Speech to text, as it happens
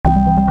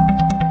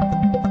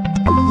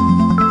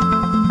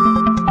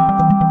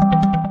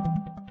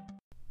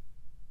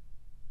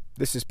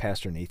This is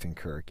Pastor Nathan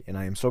Kirk, and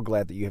I am so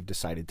glad that you have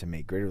decided to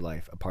make Greater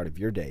Life a part of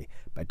your day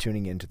by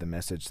tuning into the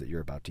message that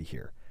you're about to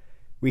hear.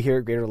 We here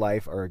at Greater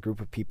Life are a group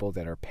of people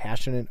that are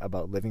passionate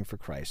about living for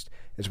Christ,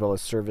 as well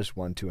as service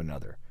one to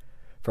another.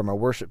 From our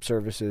worship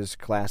services,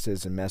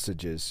 classes, and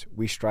messages,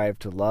 we strive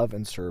to love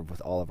and serve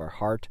with all of our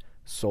heart,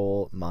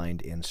 soul,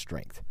 mind, and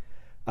strength.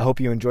 I hope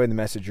you enjoy the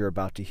message you're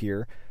about to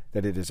hear,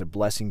 that it is a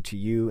blessing to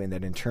you, and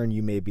that in turn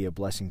you may be a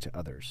blessing to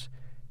others.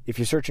 If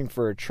you're searching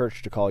for a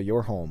church to call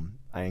your home,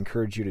 I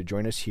encourage you to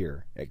join us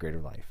here at Greater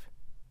Life.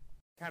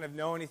 Kind of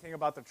know anything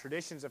about the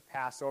traditions of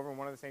Passover, and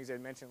one of the things I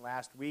mentioned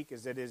last week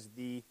is it is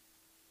the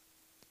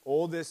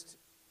oldest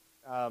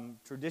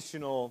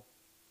traditional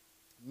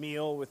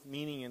meal with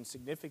meaning and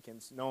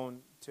significance known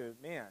to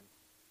man.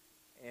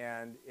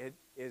 And it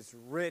is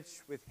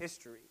rich with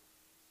history.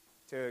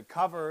 To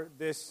cover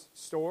this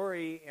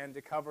story and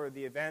to cover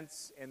the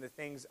events and the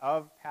things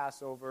of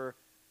Passover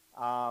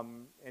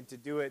and to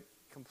do it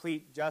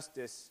complete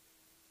justice,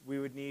 we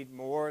would need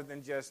more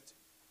than just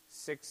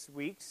 6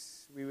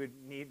 weeks. We would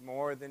need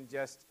more than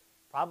just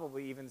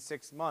probably even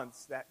 6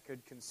 months. That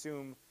could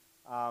consume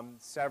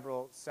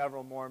several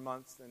more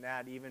months than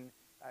that. Even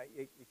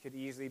it could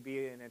easily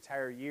be an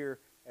entire year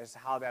as to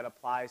how that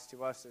applies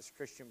to us as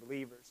Christian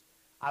believers.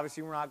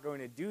 Obviously, we're not going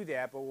to do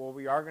that, but what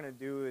we are going to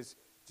do is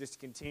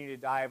just continue to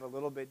dive a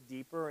little bit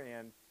deeper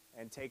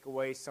and take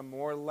away some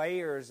more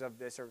layers of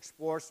this, or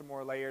explore some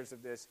more layers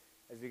of this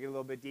as we get a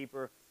little bit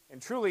deeper.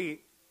 And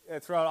truly,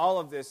 throughout all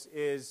of this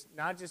is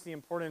not just the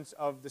importance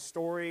of the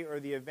story or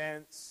the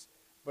events,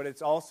 but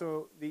it's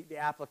also the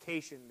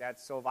application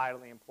that's so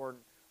vitally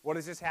important. What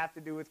does this have to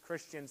do with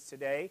Christians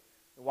today?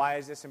 Why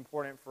is this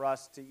important for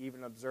us to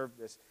even observe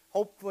this?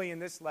 Hopefully in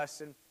this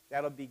lesson,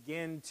 that'll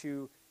begin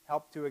to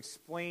help to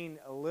explain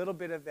a little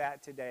bit of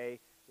that today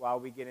while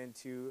we get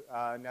into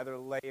another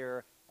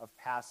layer of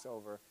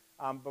Passover.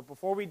 But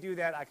before we do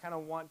that, I kind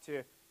of want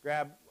to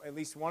grab at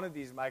least one of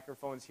these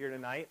microphones here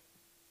tonight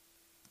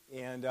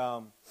and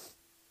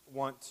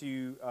want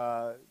to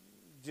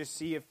just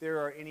see if there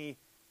are any,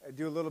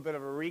 do a little bit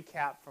of a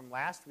recap from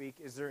last week.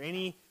 Is there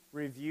any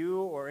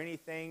review or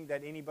anything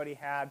that anybody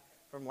had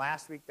from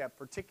last week that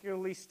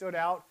particularly stood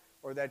out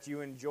or that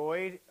you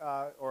enjoyed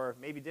or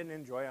maybe didn't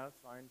enjoy? That's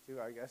fine too,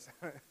 I guess.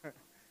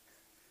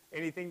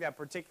 Anything that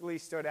particularly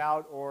stood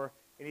out or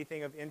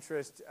anything of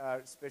interest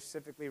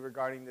specifically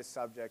regarding this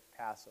subject,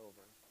 Passover?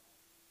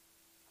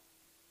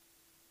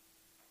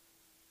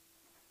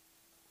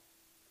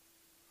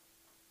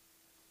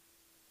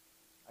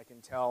 I can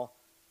tell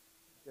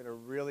did a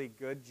really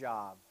good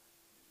job.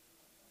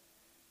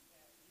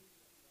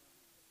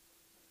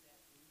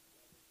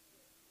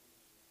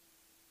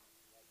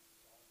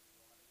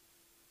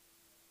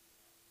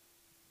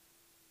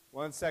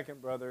 One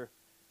second, brother.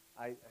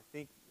 I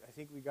think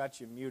we got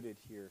you muted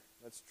here.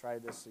 Let's try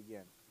this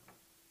again.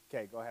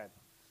 Okay, go ahead.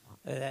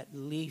 That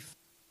leaf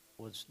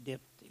was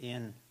dipped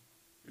in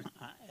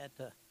at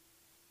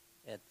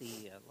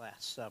the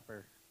Last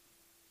Supper,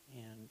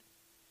 and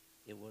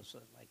it was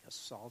like a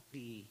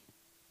salty,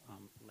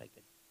 like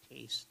a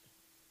taste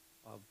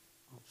of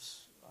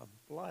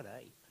blood.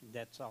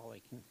 That's all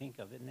I can think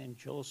of. And then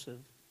Joseph,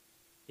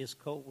 his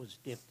coat was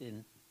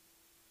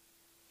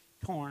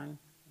torn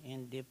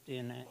and dipped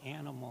in an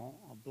animal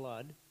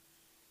blood,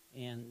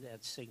 and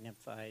that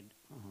signified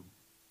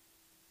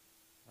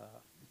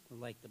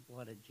like the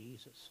blood of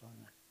Jesus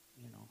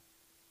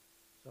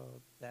So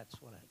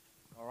that's what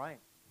I. All right.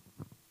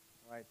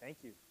 Thank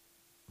you.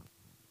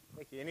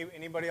 Thank you.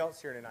 Anybody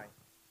else here tonight?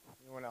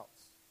 Anyone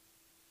else?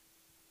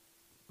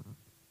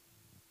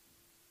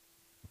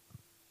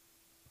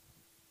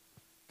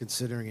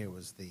 Considering it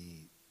was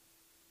the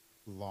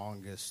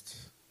longest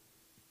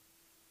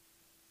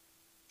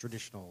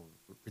traditional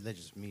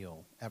religious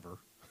meal ever,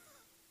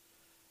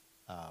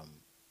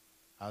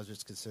 I was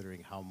just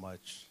considering how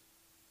much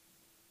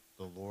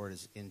the Lord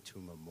is into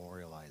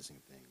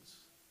memorializing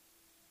things.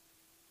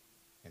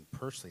 And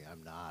personally,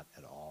 I'm not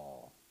at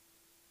all.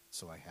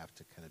 So I have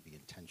to kind of be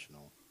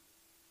intentional.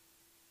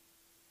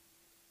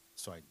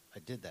 So I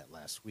did that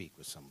last week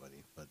with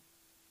somebody, but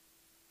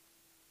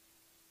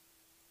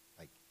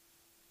like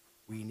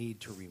we need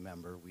to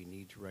remember, we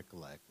need to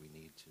recollect, we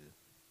need to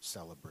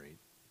celebrate.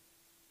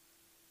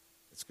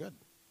 It's good.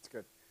 It's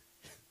good.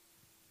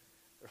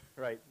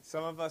 Right.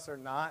 Some of us are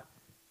not.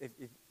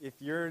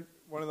 If you're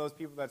one of those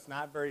people that's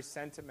not very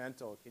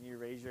sentimental, can you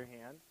raise your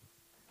hand?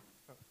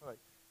 Like,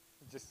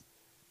 just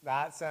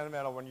not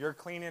sentimental. When you're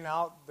cleaning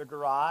out the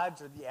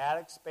garage or the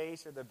attic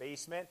space or the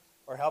basement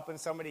or helping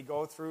somebody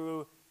go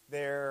through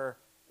their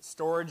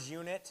storage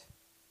unit,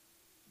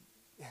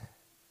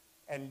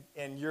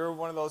 and you're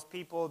one of those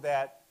people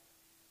that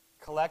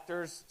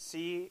collectors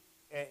see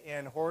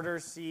and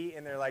hoarders see,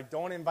 and they're like,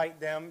 don't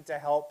invite them to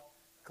help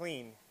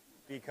clean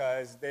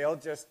because they'll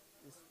just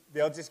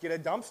get a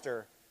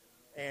dumpster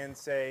and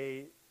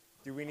say,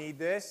 do we need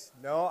this?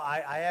 No,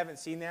 I haven't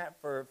seen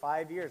that for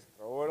 5 years.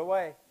 Throw it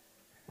away.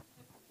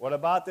 What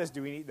about this?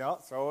 Do we need? No,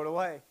 throw it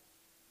away.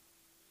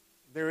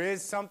 There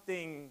is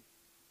something,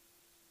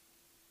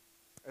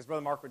 as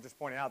Brother Mark was just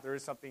pointing out, there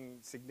is something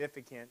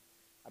significant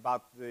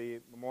about the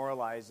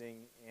memorializing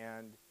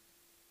and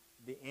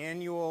the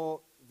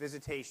annual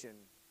visitation,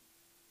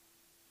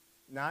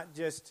 not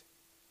just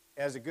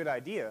as a good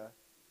idea,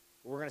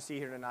 we're going to see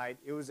here tonight,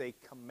 it was a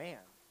command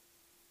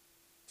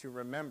to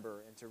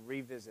remember and to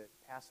revisit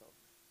Passover.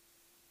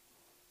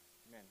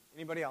 Amen.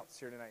 Anybody else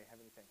here tonight have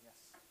anything? Yes.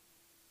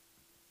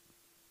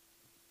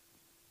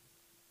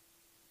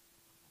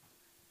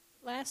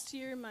 Last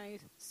year, my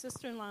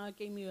sister-in-law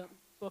gave me a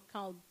book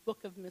called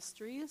Book of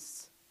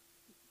Mysteries,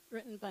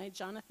 written by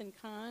Jonathan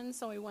Cahn.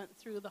 So I went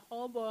through the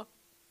whole book,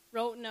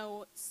 wrote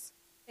notes,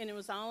 and it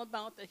was all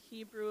about the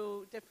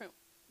Hebrew, different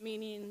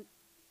meaning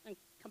in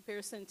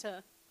comparison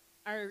to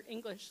our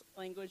English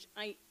language.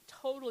 I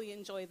totally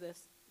enjoy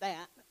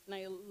that, and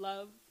I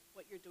love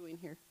what you're doing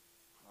here.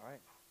 All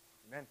right.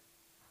 Amen.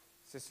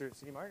 Sister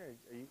C. Martin,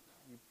 are you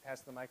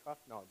passing the mic off?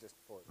 No, just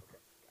forward. Okay.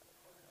 Got it.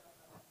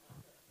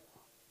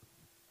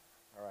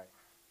 All right.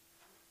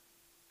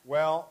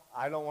 Well,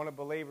 I don't want to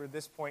belabor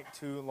this point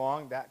too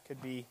long. That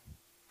could be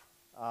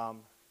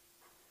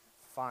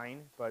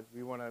fine, but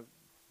we want to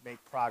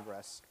make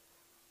progress.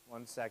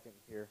 1 second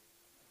here.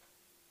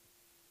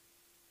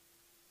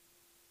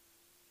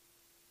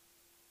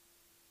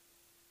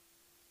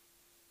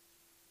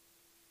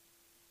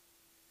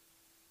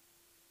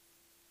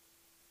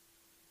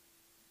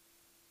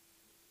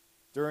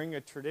 During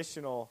a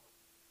traditional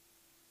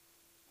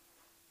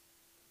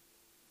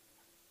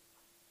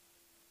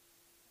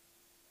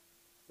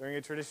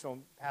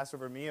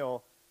Passover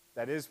meal,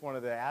 that is one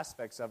of the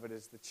aspects of it,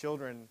 is the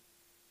children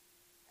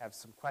have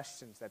some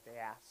questions that they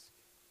ask.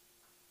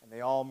 And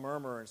they all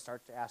murmur and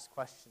start to ask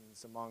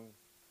questions among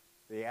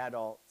the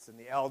adults and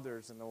the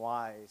elders and the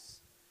wise.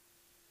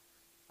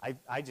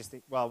 I just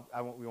think, well,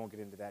 we won't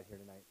get into that here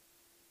tonight.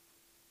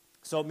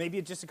 So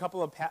maybe just a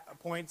couple of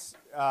points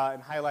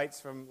and highlights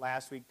from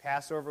last week.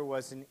 Passover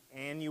was an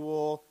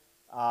annual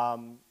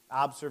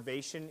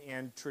observation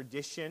and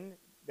tradition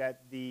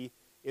that the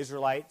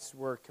Israelites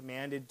were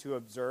commanded to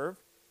observe.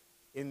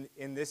 In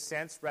this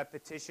sense,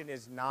 repetition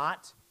is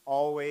not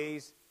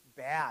always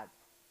bad.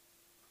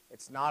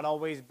 It's not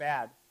always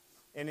bad.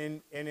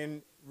 And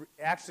in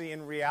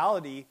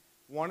reality,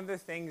 one of the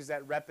things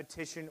that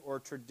repetition or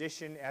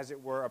tradition, as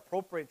it were,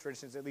 appropriate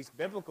traditions, at least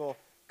biblical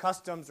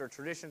customs or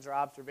traditions or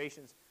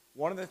observations,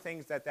 one of the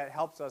things that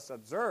helps us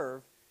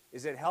observe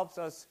is it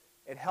helps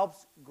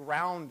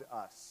ground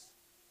us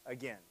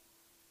again.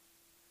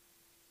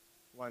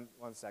 One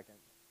second.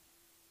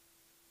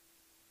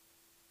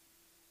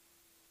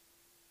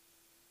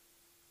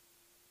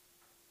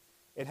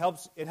 It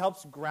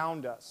helps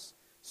ground us.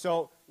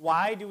 So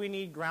why do we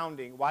need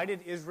grounding? Why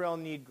did Israel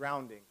need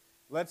grounding?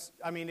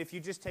 If you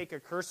just take a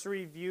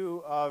cursory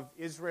view of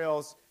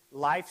Israel's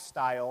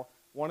lifestyle,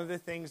 one of the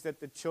things that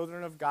the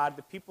children of God,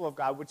 the people of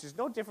God, which is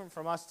no different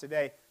from us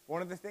today,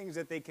 one of the things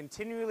that they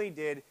continually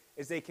did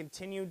is they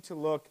continued to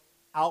look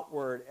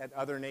outward at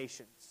other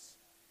nations.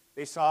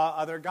 They saw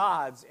other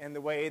gods and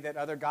the way that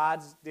other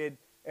gods did,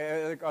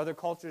 other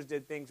cultures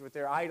did things with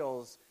their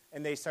idols,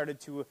 and they started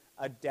to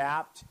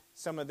adapt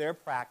some of their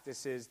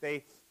practices.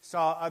 They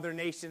saw other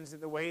nations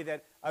in the way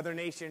that other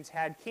nations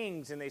had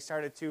kings, and they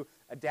started to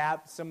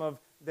adapt some of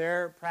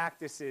their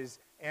practices.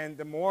 And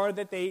the more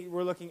that they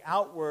were looking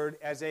outward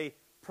as a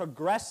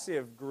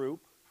progressive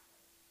group,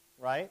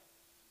 right,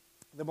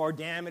 the more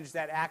damage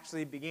that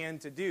actually began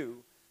to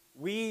do.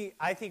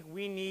 I think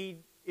we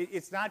need,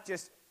 it's not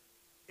just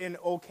an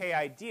okay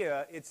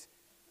idea, it's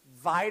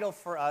vital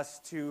for us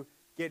to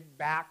get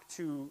back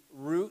to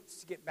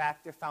roots, get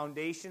back to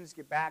foundations,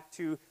 get back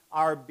to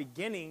our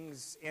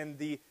beginnings and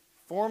the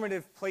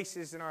formative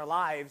places in our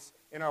lives,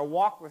 in our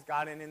walk with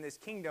God and in this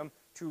kingdom,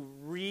 to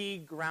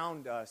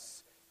re-ground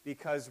us,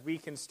 because we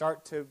can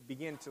start to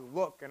begin to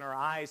look, and our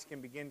eyes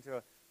can begin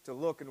to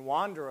look and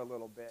wander a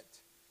little bit.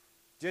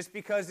 Just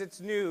because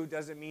it's new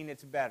doesn't mean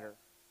it's better.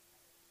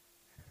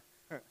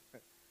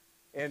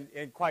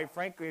 and quite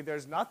frankly,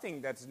 there's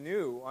nothing that's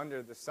new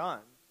under the sun.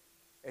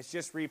 It's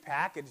just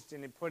repackaged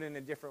and put in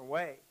a different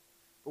way.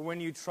 But when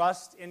you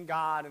trust in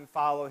God and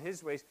follow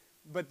His ways,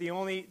 but the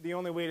only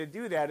way to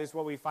do that is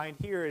what we find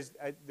here is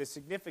the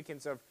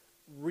significance of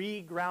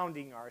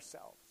regrounding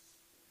ourselves.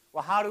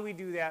 Well, how do we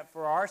do that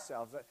for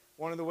ourselves?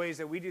 One of the ways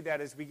that we do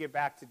that is we get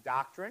back to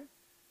doctrine.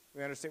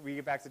 We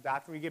get back to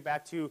doctrine. We get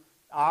back to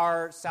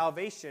our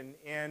salvation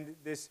and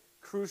this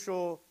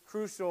crucial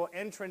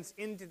entrance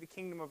into the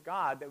kingdom of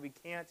God, that we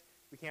can't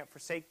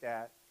forsake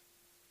that.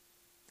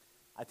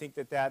 I think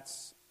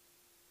that's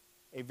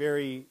a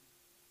very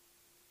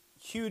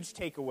huge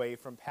takeaway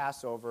from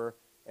Passover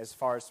as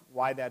far as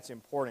why that's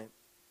important.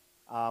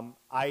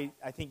 I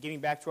think getting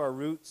back to our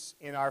roots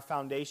in our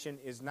foundation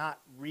is not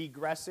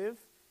regressive.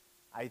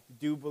 I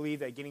do believe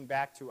that getting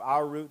back to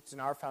our roots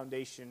and our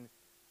foundation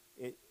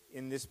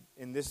in this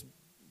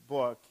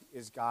book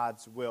is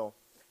God's will.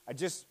 I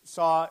just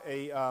saw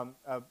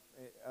a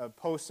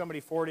post somebody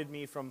forwarded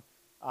me from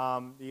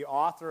the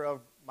author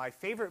of my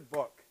favorite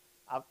book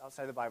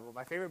outside the Bible.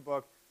 My favorite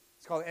book,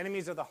 it's called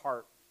Enemies of the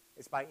Heart.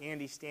 It's by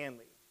Andy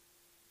Stanley.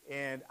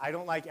 And I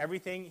don't like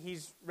everything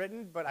he's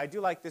written, but I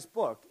do like this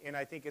book, and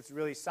I think it's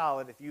really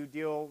solid. If you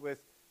deal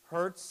with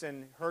hurts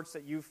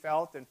that you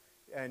felt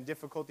and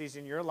difficulties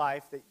in your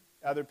life that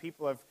other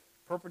people have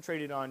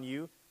perpetrated on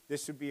you,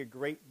 this would be a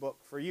great book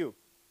for you.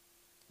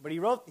 But he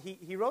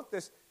wrote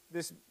this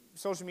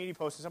social media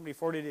post, and somebody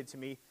forwarded it to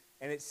me,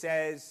 and it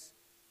says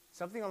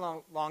something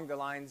along the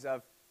lines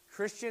of,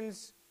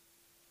 Christians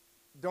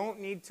don't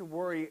need to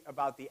worry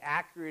about the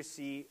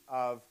accuracy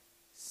of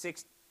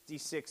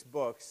 66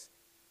 books.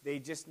 They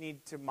just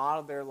need to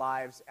model their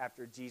lives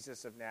after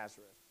Jesus of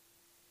Nazareth.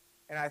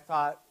 And I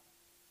thought,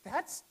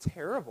 that's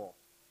terrible.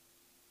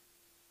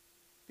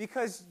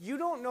 Because you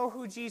don't know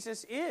who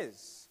Jesus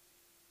is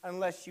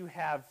unless you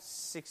have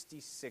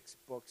 66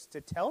 books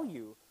to tell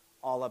you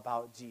all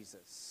about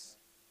Jesus.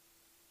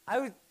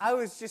 I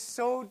was just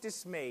so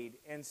dismayed,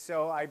 and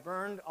so I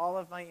burned all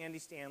of my Andy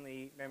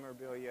Stanley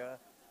memorabilia.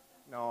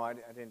 No, I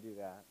didn't do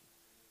that.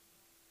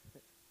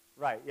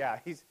 Right? Yeah,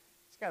 he's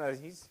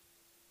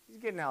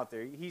getting out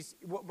there.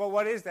 But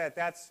what is that?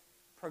 That's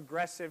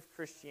progressive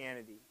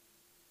Christianity.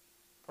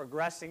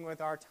 Progressing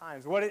with our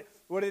times.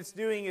 What it's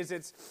doing is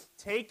it's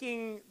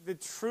taking the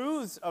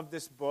truths of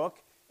this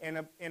book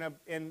and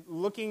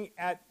looking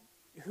at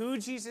who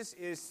Jesus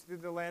is through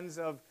the lens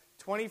of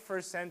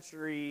 21st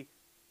century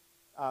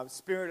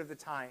spirit of the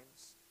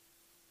times,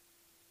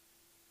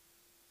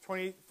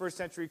 21st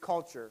century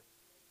culture.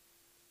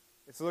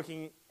 It's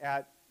looking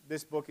at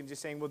this book and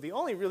just saying, well, the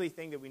only really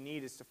thing that we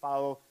need is to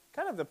follow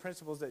kind of the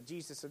principles that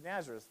Jesus of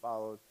Nazareth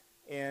followed.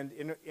 And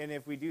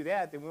if we do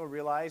that, then we'll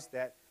realize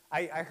that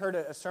I heard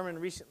a sermon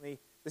recently.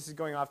 This is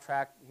going off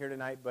track here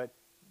tonight, but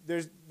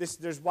there's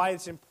why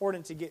it's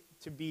important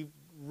to be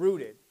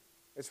rooted.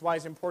 It's why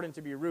it's important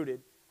to be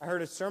rooted. I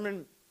heard a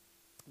sermon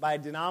by a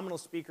denominational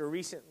speaker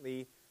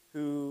recently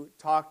who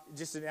talked,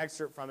 just an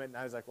excerpt from it, and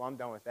I was like, well, I'm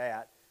done with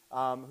that,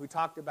 who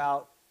talked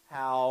about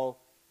how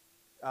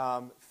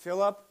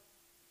Philip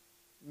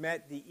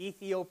met the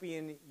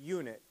Ethiopian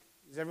eunuch.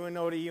 Does everyone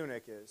know what a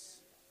eunuch is?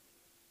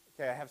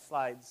 Okay, I have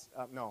slides.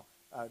 No,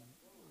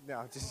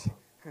 just,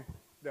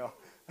 no.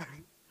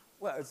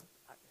 Well,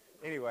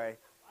 anyway,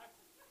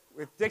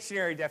 with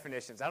dictionary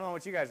definitions. I don't know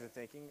what you guys are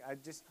thinking.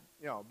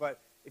 But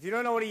if you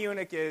don't know what a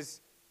eunuch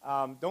is,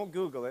 don't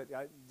Google it.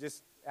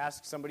 Just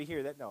ask somebody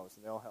here that knows,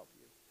 and they'll help you.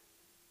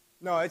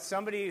 No, it's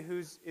somebody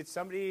who's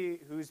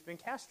been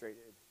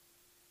castrated,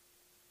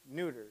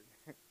 neutered.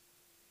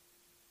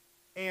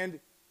 And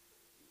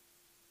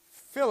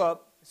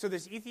Philip, so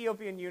this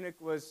Ethiopian eunuch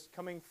was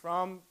coming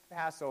from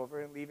Passover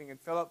and leaving, and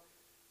Philip,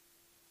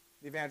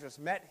 the evangelist,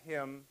 met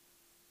him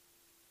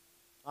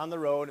on the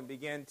road and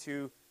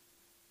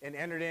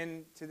entered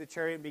into the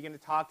chariot and began to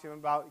talk to him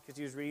about, because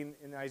he was reading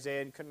in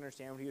Isaiah and couldn't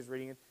understand what he was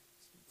reading, and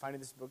finding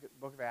this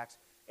book of Acts.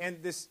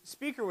 And this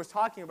speaker was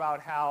talking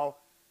about how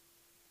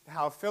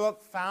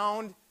Philip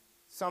found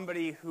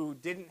somebody who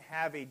didn't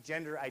have a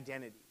gender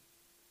identity.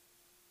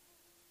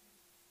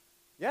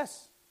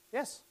 Yes.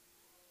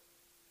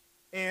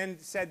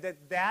 And said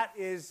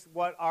that's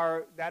what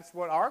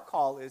our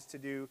call is to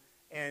do,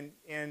 and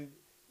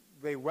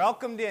they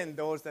welcomed in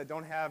those that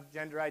don't have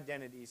gender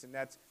identities,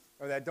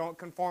 or that don't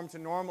conform to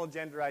normal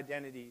gender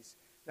identities.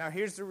 Now,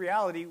 here's the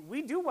reality: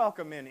 we do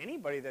welcome in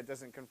anybody that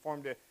doesn't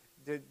conform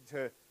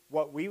to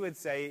what we would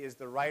say is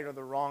the right or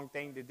the wrong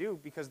thing to do,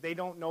 because they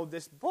don't know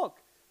this book.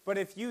 But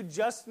if you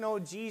just know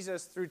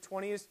Jesus through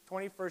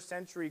 21st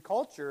century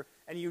culture,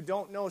 and you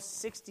don't know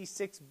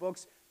 66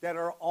 books that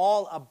are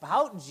all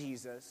about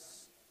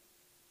Jesus,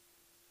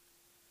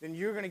 then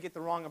you're going to get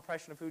the wrong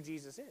impression of who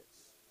Jesus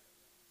is.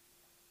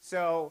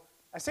 So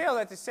I say all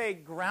that to say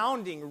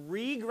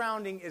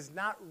regrounding is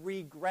not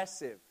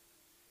regressive.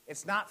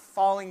 It's not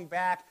falling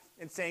back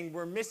and saying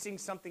we're missing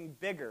something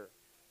bigger.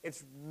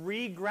 It's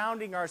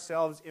regrounding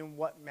ourselves in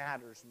what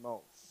matters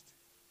most.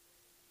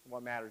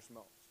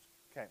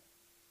 Okay.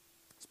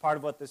 It's part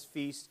of what this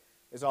feast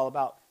is all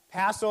about.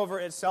 Passover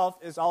itself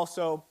is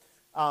also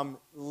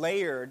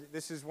layered.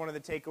 This is one of the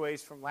takeaways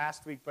from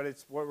last week, but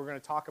it's what we're going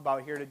to talk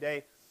about here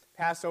today.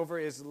 Passover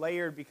is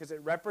layered because it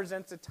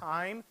represents a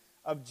time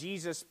of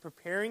Jesus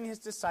preparing his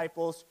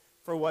disciples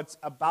for what's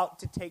about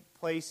to take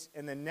place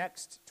in the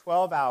next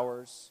 12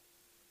 hours,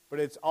 but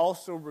it's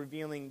also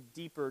revealing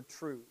deeper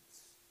truths.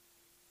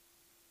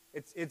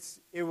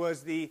 It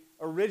was the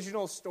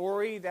original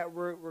story that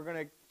we're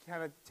going to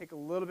kind of take a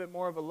little bit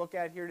more of a look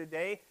at here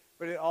today,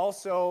 but it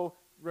also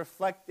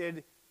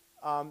reflected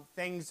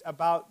things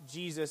about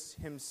Jesus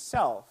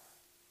himself.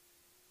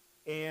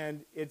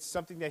 And it's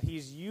something that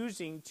he's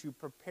using to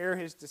prepare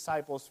his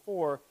disciples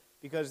for,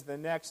 because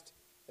in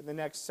the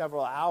next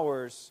several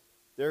hours,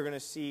 they're going to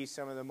see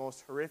some of the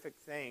most horrific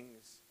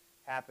things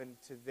happen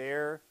to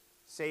their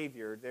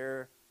Savior,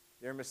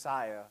 their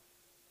Messiah.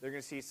 They're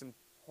going to see some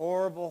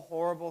horrible,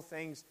 horrible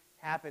things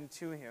happen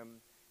to him,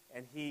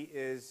 and he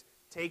is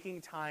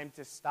taking time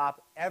to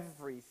stop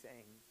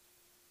everything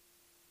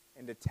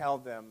and to tell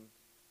them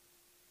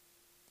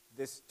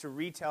this, to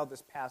retell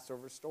this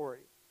Passover story.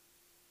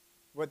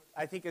 What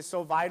I think is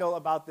so vital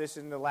about this,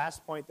 and the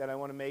last point that I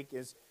want to make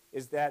is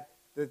that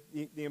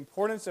the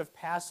importance of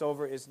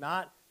Passover is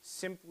not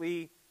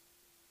simply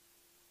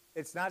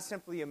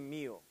a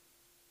meal.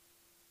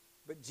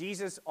 But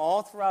Jesus,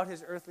 all throughout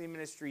his earthly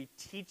ministry,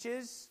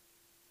 teaches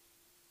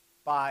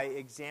by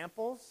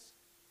examples,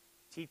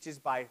 teaches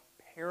by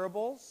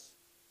parables,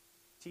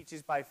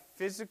 teaches by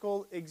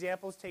physical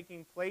examples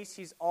taking place.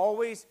 He's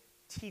always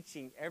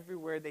teaching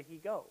everywhere that he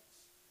goes.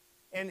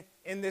 And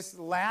in this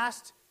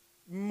last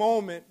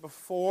moment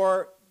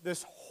before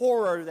this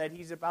horror that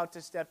he's about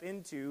to step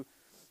into,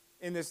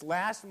 in this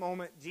last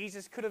moment,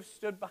 Jesus could have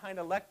stood behind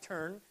a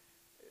lectern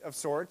of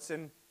sorts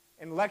and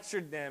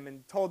lectured them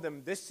and told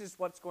them this is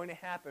what's going to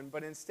happen.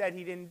 But instead,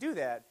 he didn't do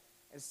that.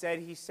 Instead,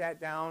 he sat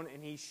down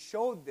and he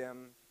showed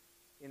them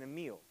in a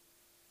meal.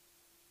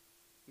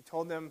 He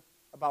told them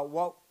about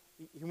what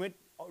he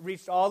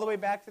reached all the way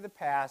back to the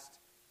past,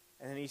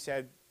 and then he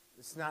said,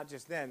 "It's not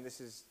just then.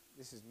 This is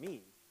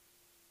me.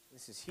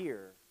 This is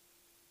here.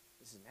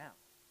 This is now."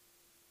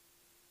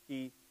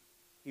 He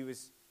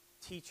was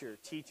teacher,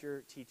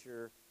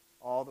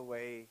 all the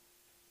way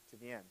to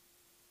the end.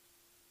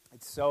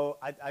 It's so,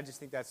 I just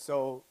think that's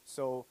so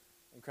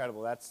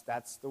incredible.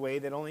 That's the way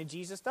that only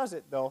Jesus does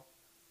it, though.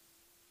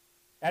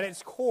 At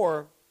its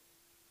core,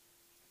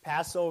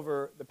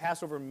 the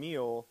Passover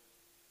meal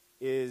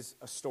is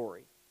a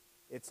story.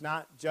 It's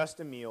not just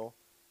a meal.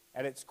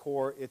 At its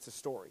core, it's a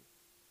story.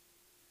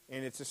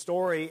 And it's a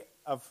story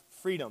of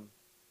freedom.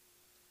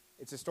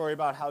 It's a story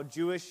about how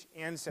Jewish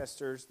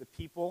ancestors, the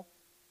people,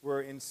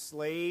 were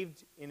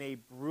enslaved in a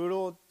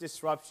brutal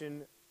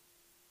disruption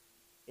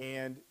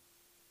and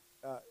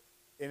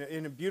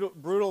in a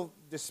brutal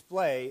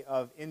display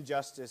of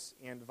injustice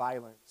and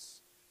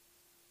violence.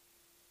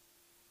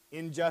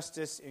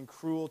 Injustice and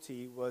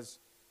cruelty was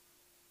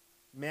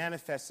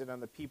manifested on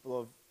the people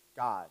of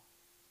God.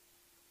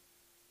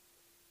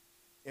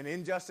 And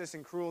injustice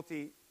and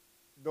cruelty,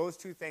 those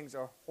two things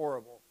are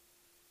horrible.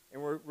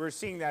 And we're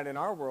seeing that in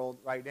our world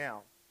right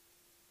now.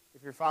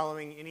 If you're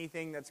following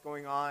anything that's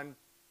going on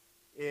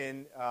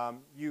in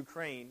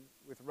Ukraine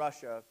with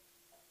Russia,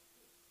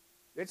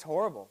 it's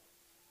horrible.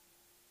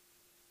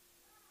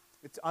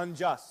 It's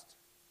unjust.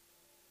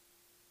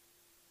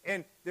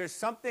 And there's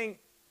something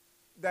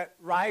that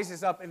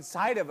rises up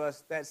inside of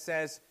us that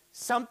says,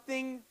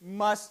 something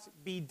must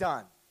be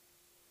done.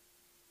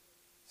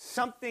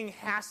 Something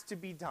has to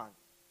be done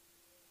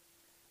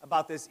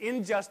about this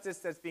injustice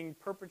that's being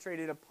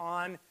perpetrated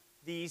upon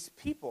these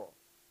people.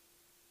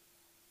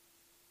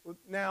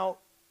 Now,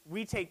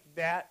 we take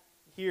that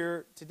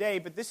here today,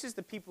 but this is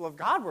the people of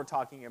God we're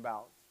talking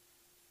about.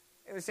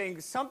 And they're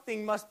saying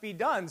something must be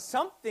done.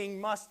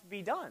 Something must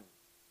be done.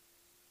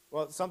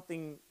 Well,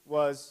 something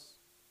was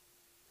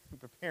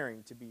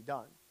preparing to be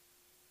done.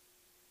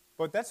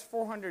 But that's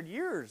 400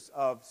 years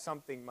of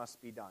something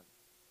must be done.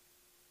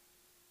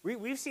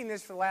 We've seen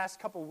this for the last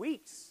couple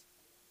weeks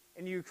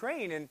in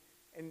Ukraine,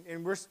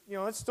 and we're,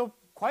 it's still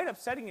quite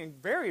upsetting and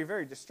very,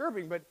 very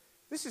disturbing, but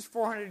this is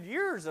 400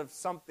 years of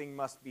something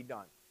must be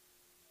done.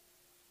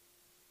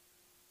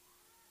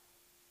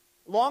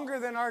 Longer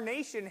than our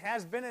nation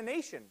has been a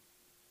nation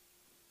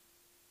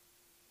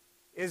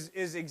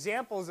is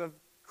examples of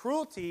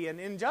cruelty and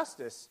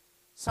injustice.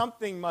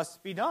 Something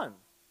must be done.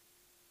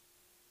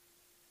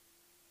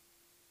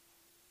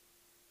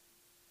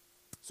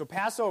 So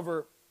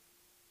Passover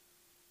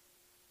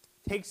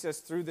takes us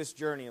through this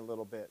journey a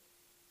little bit.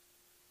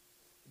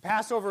 The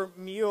Passover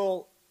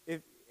meal,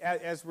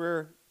 as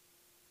we're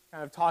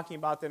kind of talking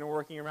about that and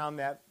working around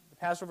that, the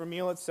Passover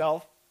meal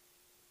itself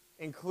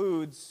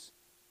includes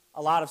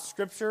a lot of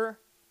scripture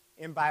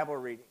and Bible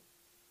reading.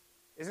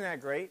 Isn't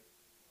that great?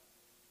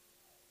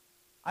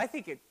 I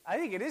think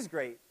it is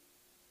great.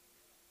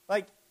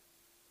 Like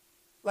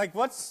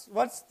what's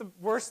the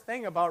worst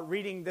thing about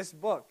reading this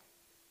book?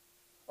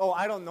 Oh,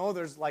 I don't know,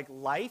 there's like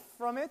life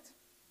from it?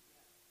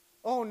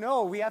 Oh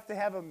no, we have to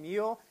have a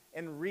meal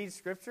and read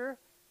scripture?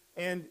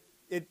 And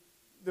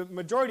the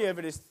majority of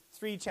it is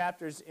 3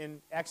 chapters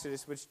in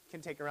Exodus, which can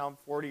take around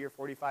 40 or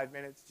 45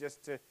 minutes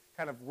just to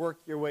kind of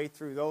work your way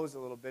through those a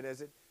little bit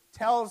as it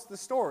tells the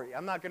story.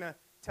 I'm not going to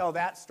tell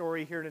that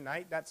story here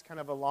tonight. That's kind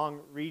of a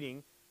long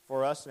reading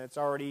for us, and it's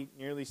already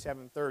nearly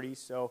 7:30,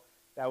 so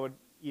that would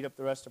eat up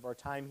the rest of our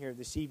time here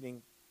this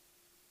evening.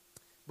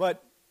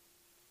 But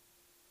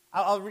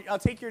I'll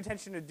take your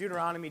attention to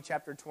Deuteronomy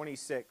chapter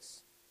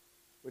 26,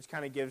 which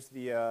kind of gives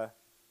the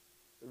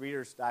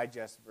Reader's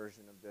Digest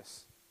version of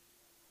this.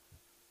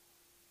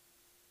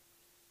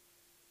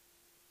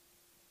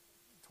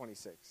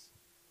 26.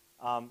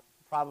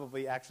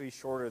 Probably actually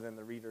shorter than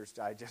the Reader's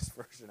Digest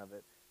version of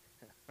it.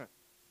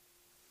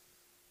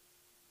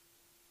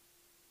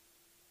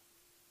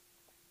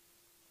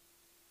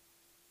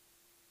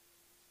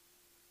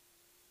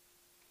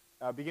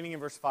 Beginning in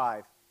verse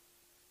 5.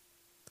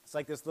 It's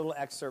like this little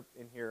excerpt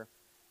in here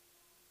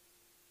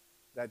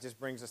that just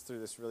brings us through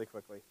this really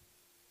quickly.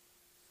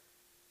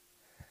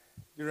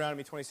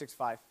 Deuteronomy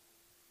 26:5.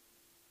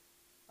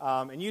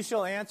 And you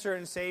shall answer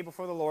and say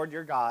before the Lord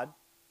your God,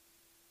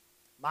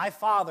 my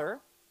father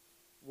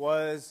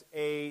was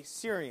a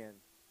Syrian,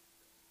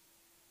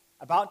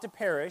 about to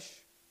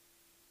perish,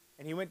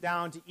 and he went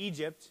down to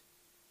Egypt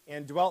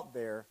and dwelt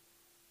there,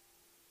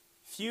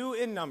 few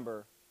in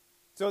number.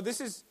 So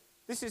this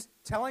is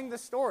telling the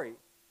story.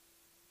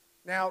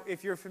 Now,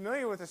 if you're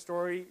familiar with the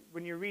story,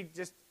 when you read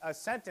just a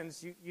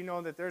sentence, you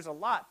know that there's a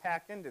lot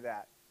packed into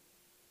that.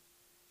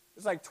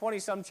 There's like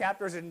 20-some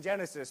chapters in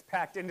Genesis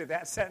packed into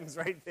that sentence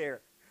right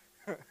there.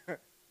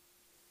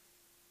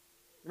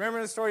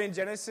 Remember the story in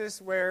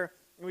Genesis where,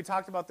 and we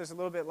talked about this a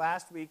little bit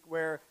last week,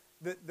 where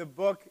the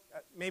book,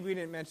 maybe we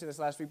didn't mention this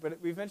last week, but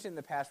we've mentioned in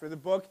the past, where the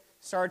book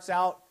starts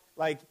out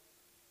like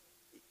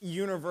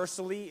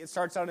universally. It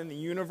starts out in the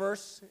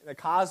universe, the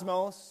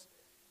cosmos,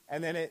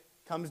 and then it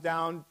comes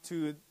down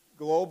to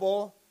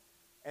global,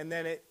 and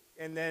then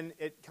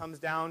it comes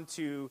down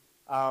to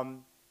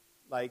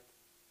like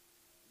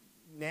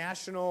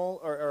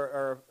national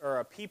or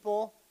a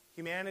people,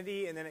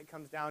 humanity, and then it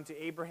comes down to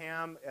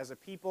Abraham as a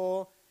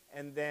people,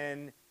 and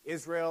then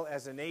Israel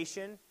as a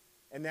nation,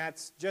 and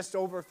that's just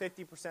over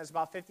 50%. It's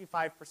about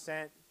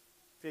 55%,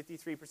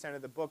 53%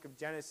 of the book of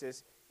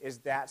Genesis is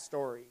that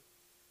story.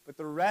 But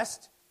the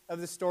rest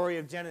of the story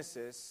of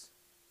Genesis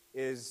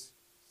is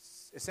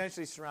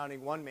essentially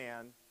surrounding one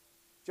man,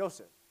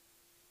 Joseph.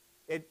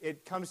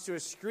 It comes to a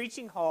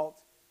screeching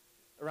halt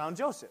around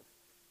Joseph.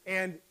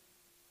 And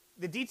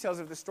the details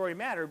of the story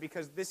matter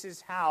because this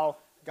is how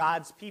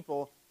God's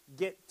people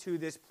get to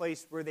this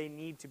place where they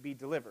need to be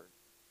delivered.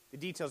 The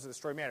details of the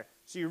story matter.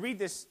 So you read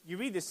this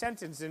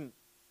sentence and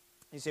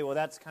you say, well,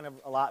 that's kind of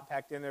a lot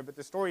packed in there. But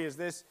the story is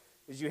this,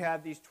 is you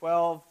have these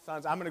 12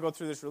 sons. I'm going to go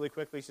through this really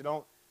quickly, so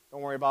don't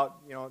worry about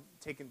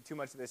taking too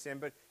much of this in.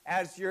 But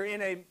as you're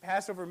in a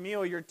Passover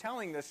meal, you're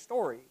telling the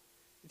story.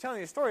 You're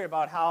telling a story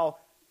about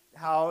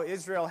how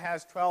Israel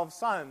has 12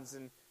 sons,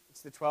 and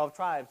it's the 12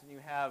 tribes. And you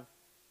have,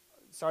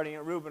 starting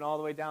at Reuben all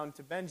the way down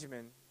to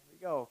Benjamin. There we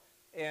go.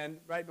 And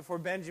right before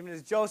Benjamin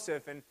is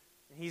Joseph, and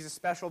he's a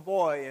special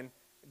boy. And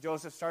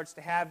Joseph starts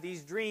to have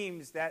these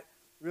dreams that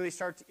really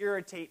start to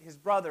irritate his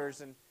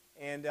brothers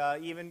and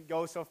even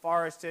go so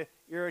far as to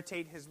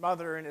irritate his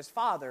mother and his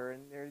father.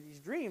 And there are these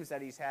dreams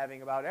that he's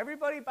having about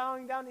everybody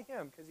bowing down to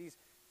him because he's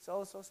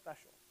so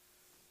special.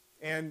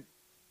 And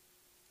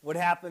what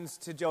happens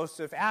to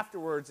Joseph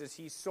afterwards is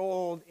he's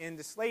sold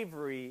into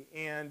slavery,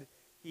 and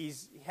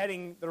he's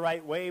heading the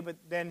right way, but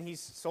then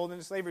he's sold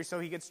into slavery, so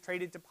he gets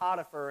traded to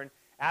Potiphar. And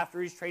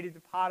after he's traded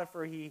to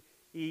Potiphar, he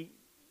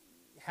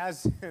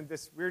has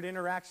this weird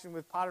interaction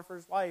with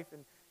Potiphar's wife,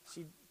 and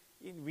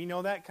we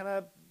know that kind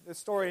of the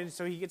story. And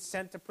so he gets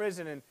sent to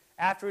prison, and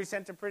after he's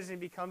sent to prison, he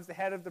becomes the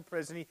head of the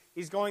prison.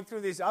 He's going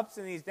through these ups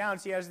and these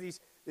downs. He has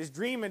this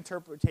dream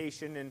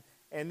interpretation,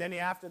 and then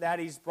after that,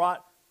 he's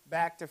brought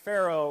back to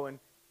Pharaoh, and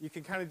you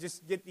can kind of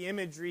just get the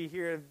imagery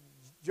here of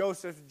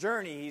Joseph's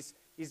journey.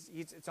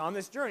 It's on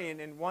this journey,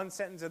 and in one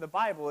sentence of the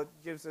Bible, it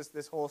gives us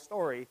this whole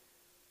story.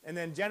 And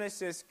then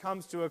Genesis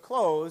comes to a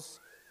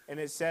close, and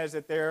it says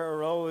that there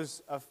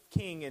arose a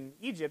king in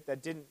Egypt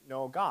that didn't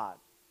know God,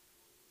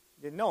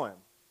 didn't know him.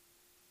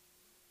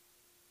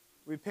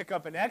 We pick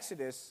up in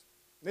Exodus.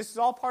 This is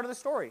all part of the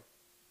story.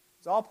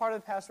 It's all part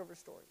of the Passover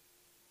story.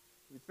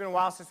 It's been a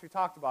while since we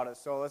talked about it,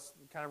 so let's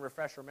kind of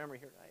refresh our memory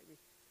here tonight. We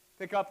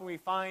pick up and we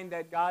find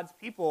that God's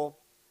people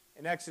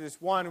in Exodus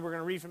 1, and we're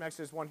going to read from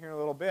Exodus 1 here in a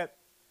little bit.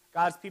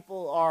 God's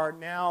people are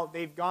now,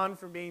 they've gone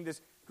from being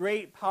this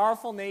great,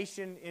 powerful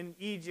nation in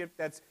Egypt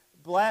that's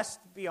blessed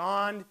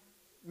beyond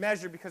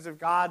measure because of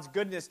God's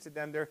goodness to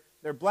them.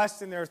 They're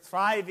blessed and they're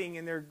thriving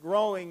and they're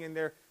growing and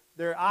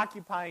they're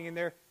occupying and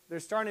they're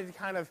starting to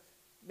kind of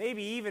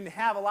maybe even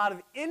have a lot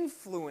of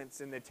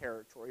influence in the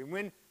territory.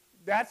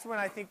 That's when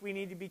I think we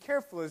need to be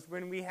careful, is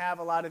when we have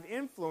a lot of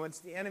influence,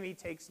 the enemy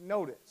takes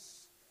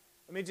notice.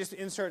 Let me just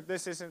insert,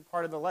 this isn't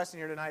part of the lesson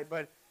here tonight,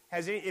 but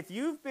if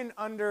you've been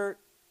under,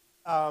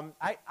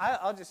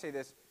 I'll just say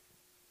this,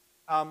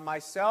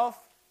 myself,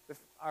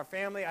 our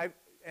family,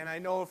 and I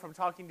know from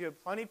talking to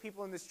plenty of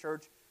people in this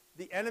church,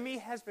 the enemy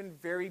has been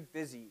very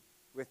busy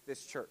with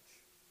this church.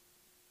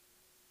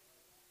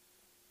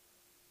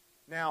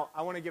 Now,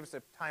 I want to give us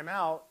a time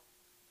out.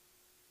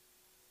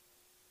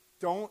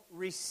 Don't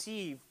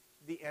receive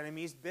the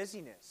enemy's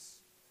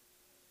busyness.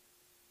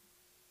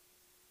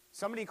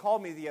 Somebody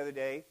called me the other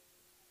day,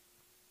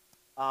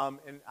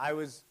 and I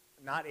was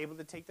not able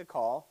to take the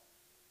call,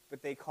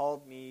 but they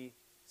called me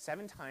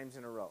 7 times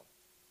in a row.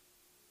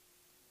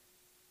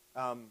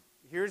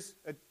 Here's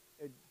a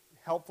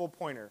helpful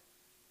pointer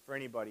for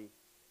anybody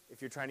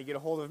if you're trying to get a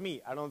hold of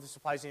me. I don't know if this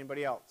applies to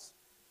anybody else.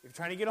 If you're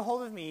trying to get a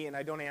hold of me and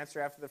I don't answer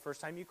after the first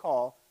time you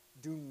call,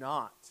 do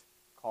not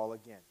call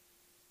again,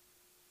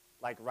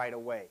 like right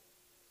away.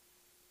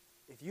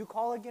 If you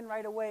call again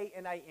right away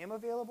and I am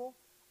available,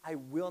 I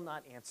will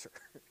not answer.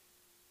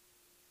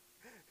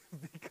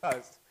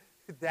 Because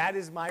that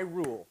is my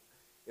rule.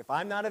 If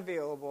I'm not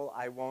available,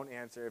 I won't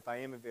answer. If I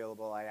am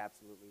available, I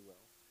absolutely will.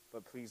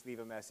 But please leave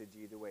a message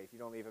either way. If you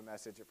don't leave a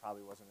message, it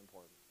probably wasn't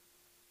important.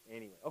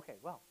 Anyway, okay,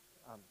 well.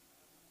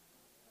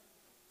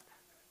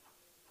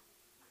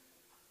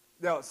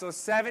 No, so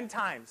 7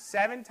 times.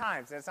 7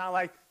 times. And it's not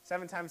like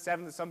 7 times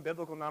 7 is some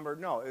biblical number.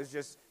 No, it was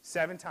just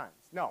 7 times.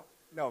 No.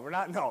 No, we're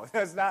not. No,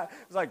 that's not.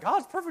 It's like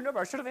God's perfect number.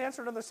 I should have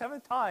answered on the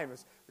seventh time.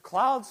 It's the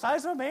cloud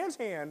size of a man's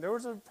hand. There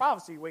was a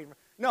prophecy waiting for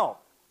me. No,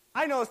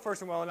 I know this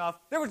person well enough.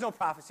 There was no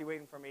prophecy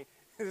waiting for me.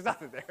 There's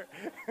nothing there.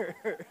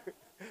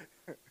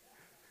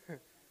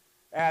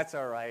 That's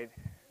all right.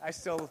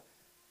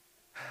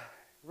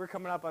 We're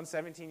coming up on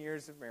 17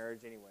 years of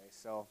marriage anyway,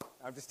 so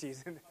I'm just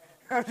teasing.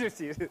 I'm just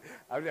teasing.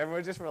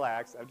 Everyone just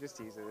relax. I'm just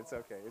teasing. It's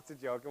okay. It's a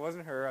joke. It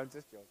wasn't her. I'm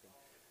just joking.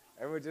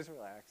 Everyone just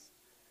relax.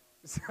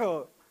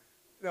 So,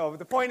 no, but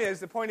the point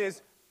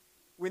is,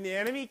 when the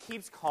enemy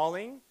keeps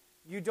calling,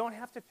 you don't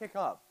have to pick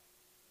up.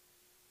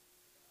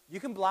 You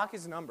can block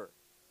his number.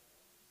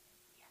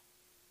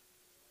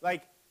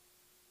 Like,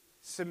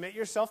 submit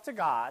yourself to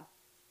God,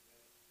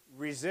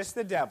 resist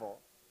the devil,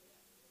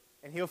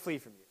 and he'll flee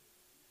from you.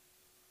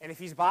 And if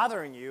he's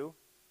bothering you,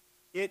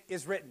 it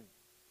is written.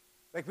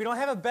 Like, we don't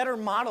have a better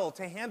model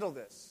to handle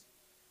this.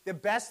 The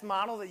best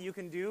model that you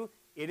can do,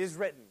 it is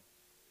written.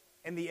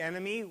 And the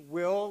enemy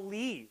will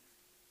leave.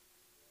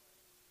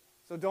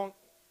 So don't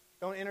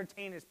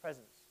entertain his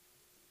presence.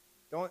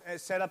 Don't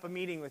set up a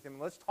meeting with him.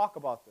 Let's talk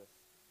about this.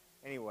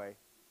 Anyway.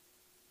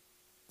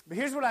 But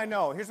here's what I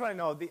know.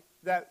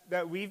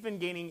 That we've been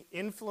gaining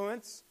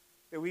influence,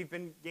 that we've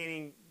been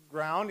gaining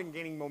ground and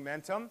gaining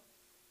momentum,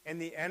 and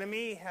the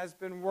enemy has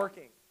been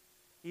working.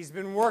 He's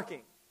been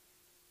working.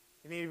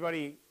 Can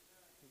anybody,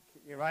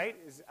 right?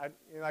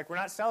 Like, we're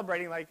not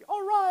celebrating like,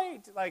 all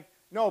right. Like,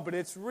 no, but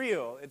it's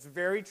real. It's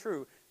very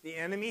true. The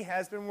enemy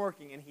has been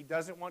working, and he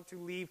doesn't want to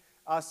leave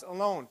us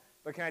alone.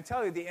 But can I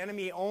tell you, the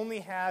enemy only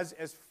has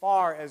as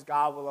far as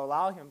God will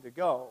allow him to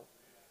go.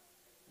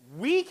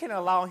 We can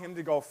allow him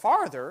to go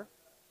farther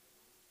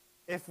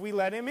if we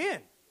let him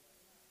in.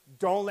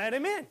 Don't let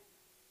him in.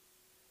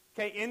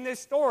 Okay, in this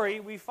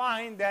story, we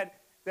find that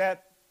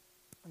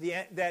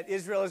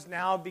Israel is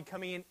now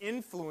becoming an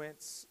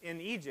influence in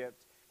Egypt.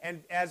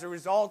 And as a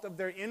result of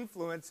their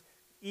influence,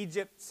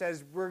 Egypt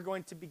says, we're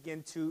going to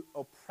begin to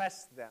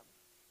oppress them.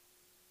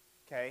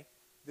 Okay?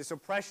 This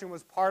oppression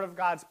was part of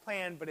God's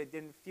plan, but it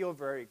didn't feel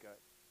very good.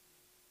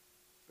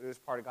 But it was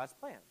part of God's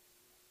plan.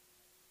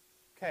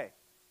 Okay.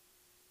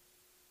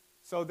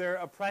 So they're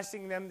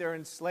oppressing them, they're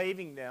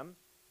enslaving them.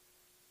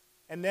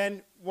 And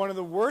then one of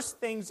the worst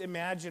things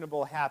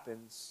imaginable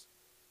happens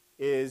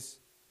is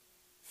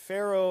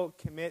Pharaoh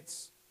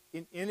commits,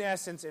 in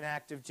essence, an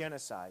act of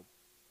genocide.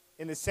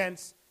 In the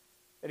sense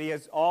that he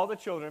has all the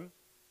children,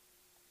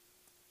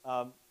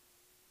 all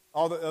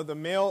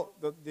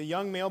the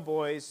young male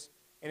boys,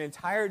 an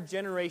entire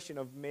generation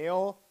of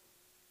male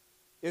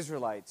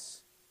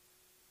Israelites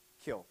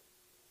killed.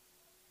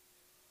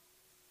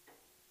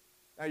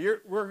 Now,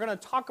 we're going to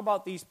talk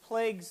about these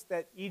plagues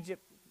that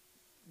Egypt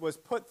was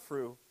put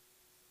through.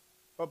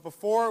 But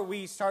before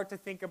we start to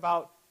think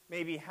about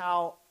maybe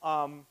how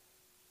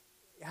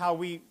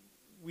we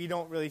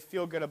don't really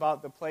feel good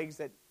about the plagues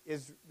that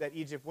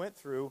Egypt went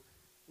through,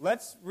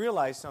 let's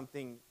realize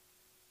something.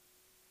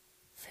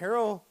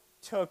 Pharaoh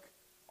took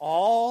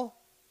all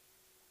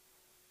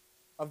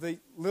of the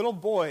little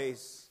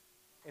boys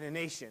in a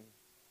nation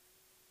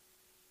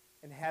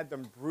and had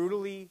them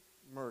brutally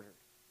murdered,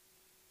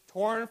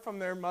 torn from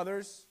their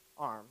mother's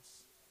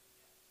arms,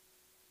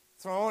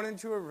 thrown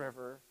into a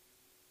river,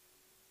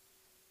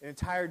 an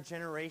entire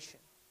generation.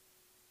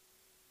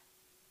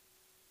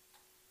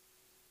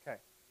 Okay.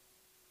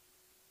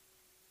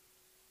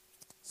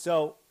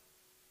 So,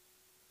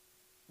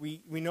 we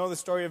know the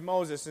story of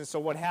Moses, and so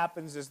what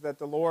happens is that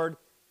the Lord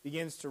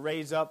begins to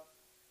raise up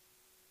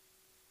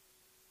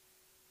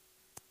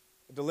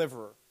a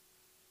deliverer.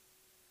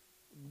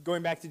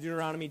 Going back to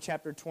Deuteronomy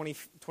chapter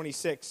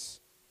 26,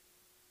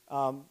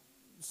 my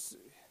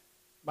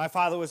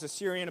father was a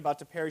Syrian about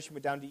to perish and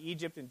went down to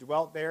Egypt and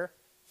dwelt there.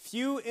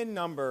 Few in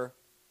number,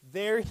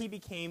 there he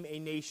became a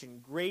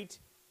nation, great,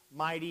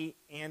 mighty,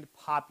 and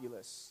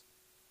populous.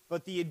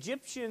 But the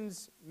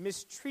Egyptians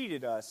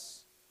mistreated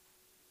us,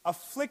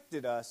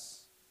 afflicted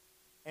us,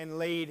 and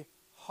laid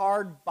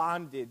hard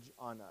bondage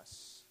on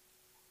us.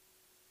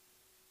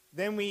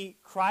 Then we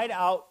cried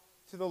out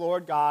to the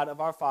Lord God of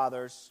our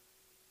fathers,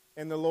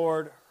 and the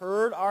Lord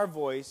heard our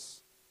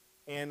voice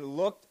and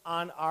looked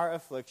on our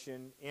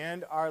affliction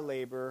and our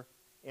labor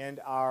and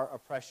our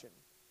oppression.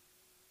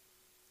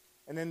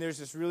 And then there's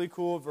this really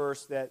cool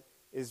verse that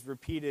is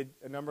repeated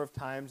a number of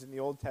times in the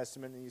Old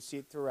Testament, and you see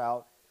it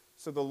throughout.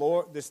 So the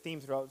Lord, this theme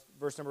throughout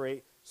verse number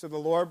 8, so the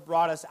Lord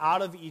brought us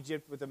out of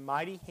Egypt with a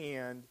mighty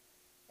hand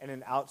and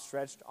an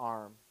outstretched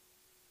arm,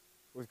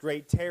 with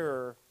great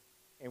terror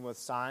and with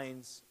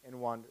signs and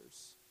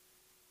wonders.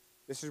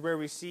 This is where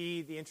we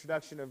see the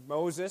introduction of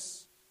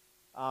Moses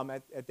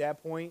at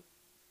that point,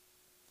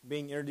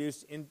 being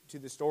introduced into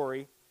the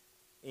story.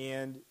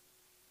 And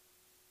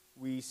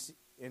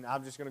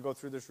I'm just going to go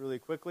through this really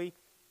quickly.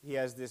 He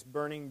has this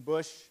burning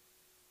bush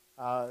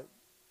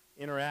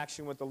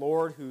interaction with the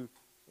Lord, who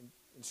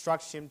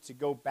instructs him to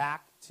go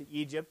back to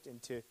Egypt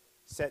and to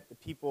set the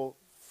people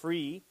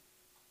free.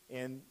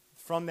 And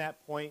from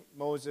that point,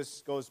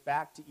 Moses goes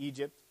back to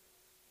Egypt,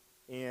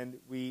 and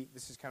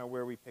this is kind of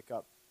where we pick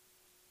up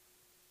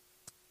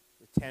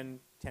the 10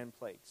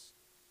 plagues.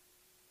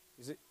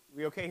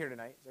 we okay here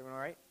tonight? Is everyone all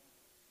right?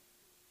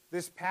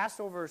 This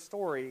Passover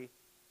story,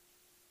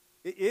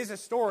 it is a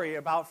story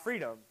about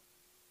freedom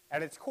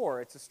at its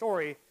core. It's a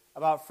story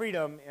about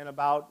freedom and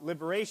about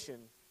liberation,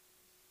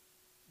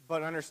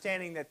 but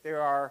understanding that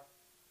there are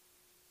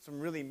some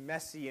really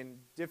messy and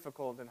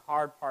difficult and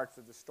hard parts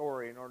of the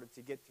story in order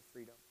to get to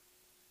freedom.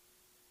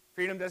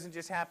 Freedom doesn't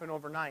just happen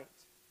overnight.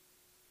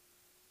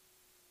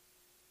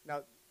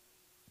 Now,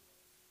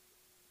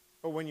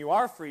 but when you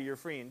are free, you're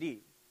free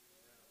indeed.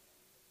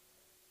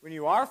 When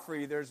you are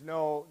free, there's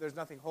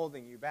nothing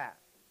holding you back.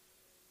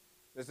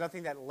 There's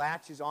nothing that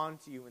latches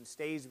onto you and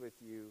stays with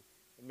you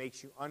and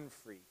makes you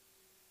unfree.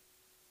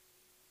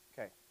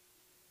 Okay.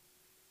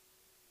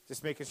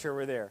 Just making sure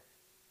we're there.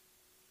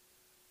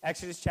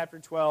 Exodus chapter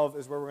 12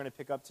 is where we're going to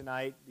pick up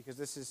tonight, because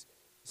this is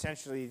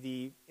essentially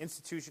the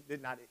institution,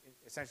 not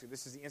essentially,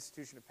 this is the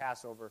institution of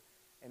Passover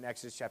in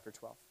Exodus chapter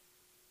 12.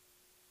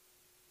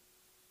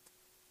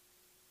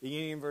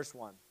 Beginning in verse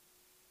 1.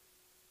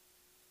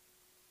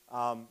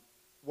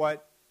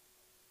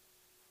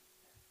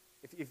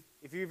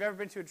 If you've ever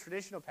been to a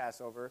traditional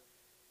Passover,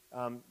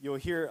 you'll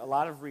hear a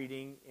lot of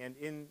reading, and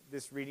in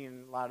this reading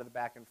and a lot of the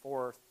back and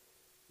forth,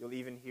 you'll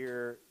even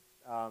hear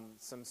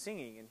some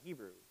singing in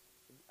Hebrew.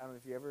 I don't know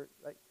if you ever,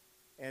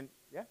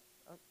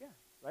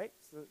 right?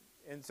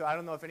 So I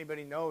don't know if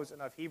anybody knows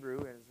enough Hebrew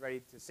and is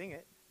ready to sing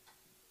it.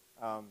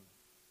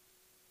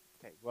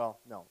 Okay, well,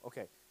 no,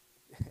 okay.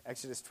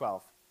 Exodus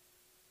 12.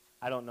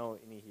 I don't know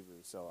any Hebrew,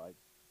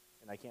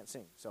 and I can't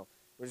sing, so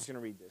we're just going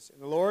to read this.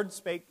 And the Lord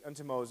spake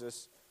unto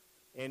Moses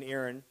and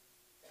Aaron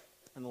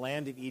in the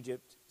land of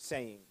Egypt,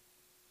 saying,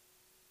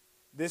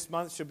 This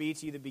month shall be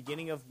to you the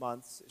beginning of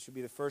months. It shall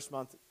be the first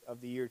month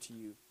of the year to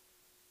you.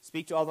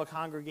 Speak to all the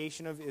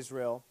congregation of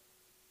Israel,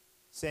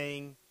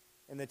 saying,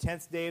 In the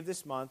 10th day of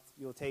this month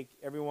you will take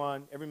every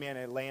man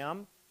a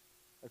lamb,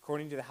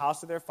 according to the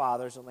house of their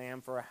fathers, a lamb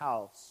for a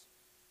house.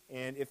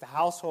 And if the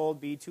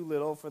household be too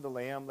little for the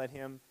lamb, let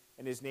him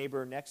and his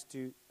neighbor next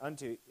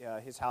unto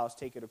his house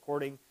take it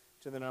according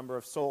to the number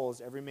of souls.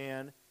 Every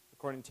man,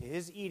 according to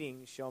his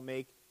eating, shall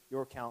make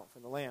your count for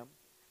the lamb.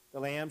 The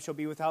lamb shall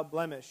be without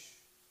blemish.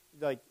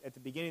 Like at the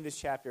beginning of this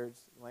chapter,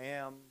 it's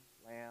lamb,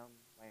 lamb,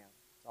 lamb.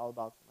 It's all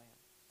about the lamb.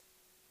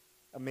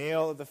 A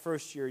male of the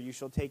first year, you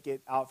shall take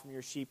it out from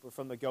your sheep or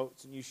from the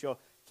goats, and you shall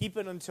keep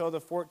it until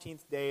the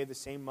 14th day of the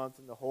same month,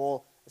 and the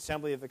whole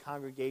assembly of the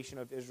congregation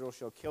of Israel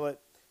shall kill it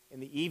in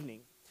the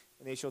evening.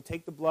 And they shall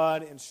take the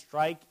blood and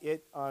strike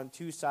it on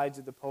two sides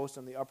of the post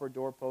on the upper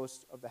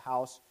doorpost of the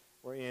house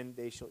wherein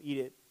they shall eat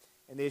it.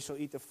 And they shall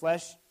eat the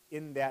flesh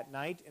in that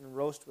night and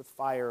roast with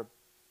fire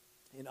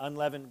in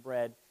unleavened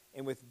bread,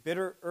 and with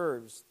bitter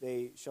herbs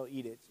they shall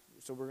eat it.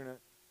 So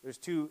there's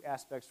two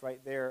aspects right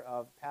there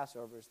of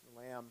Passover, is the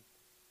lamb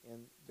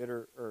and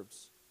bitter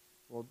herbs.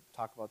 We'll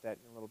talk about that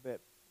in a little bit.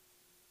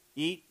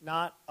 Eat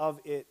not of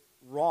it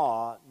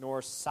raw,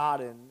 nor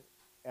sodden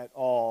at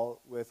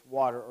all with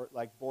water, or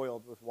like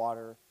boiled with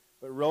water,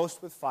 but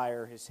roast with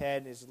fire his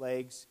head and his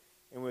legs,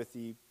 and with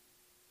the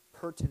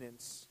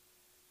pertinence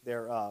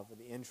thereof, or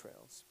the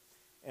entrails.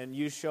 And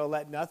you shall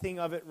let nothing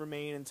of it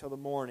remain until the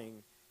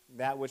morning.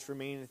 That which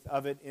remaineth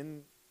of it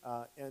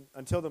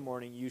until the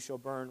morning you shall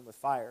burn with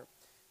fire.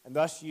 And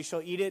thus you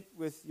shall eat it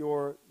with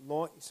your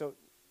loins. So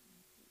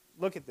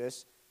look at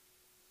this.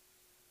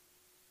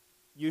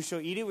 You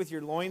shall eat it with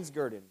your loins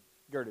girded.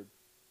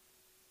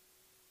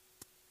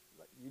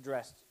 You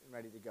dressed and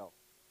ready to go.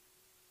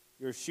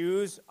 Your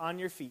shoes on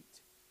your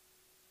feet.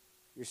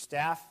 Your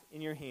staff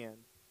in your hand.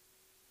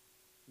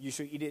 You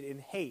shall eat it in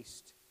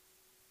haste.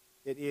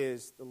 It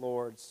is the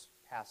Lord's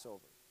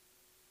Passover.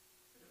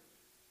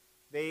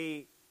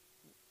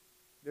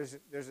 There's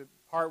a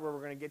part where we're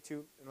going to get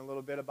to in a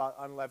little bit about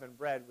unleavened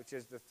bread, which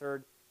is the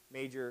third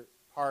major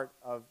part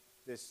of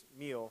this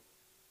meal,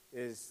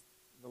 is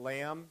the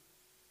lamb,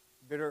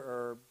 bitter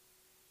herb,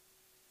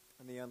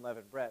 and the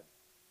unleavened bread.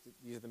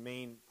 These are the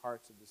main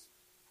parts of this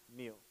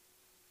meal.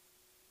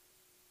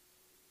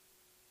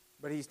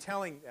 But he's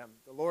telling them,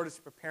 the Lord is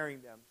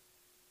preparing them,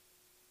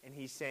 and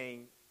he's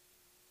saying,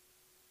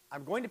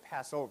 I'm going to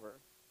pass over,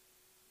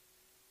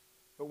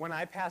 but when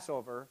I pass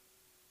over,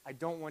 I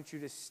don't want you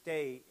to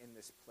stay in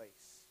this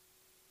place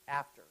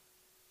after.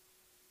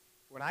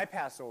 When I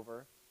pass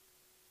over,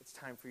 it's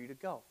time for you to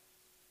go.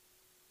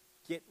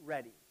 Get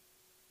ready.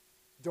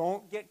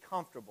 Don't get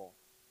comfortable.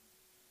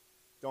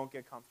 Don't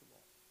get comfortable.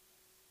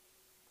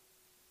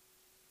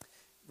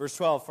 Verse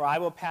 12, For I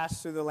will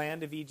pass through the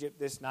land of Egypt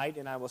this night,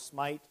 and I will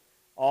smite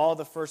all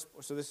the first.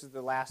 So this is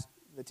the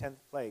 10th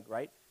plague,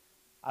 right?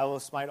 I will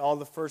smite all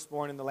the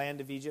firstborn in the land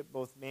of Egypt,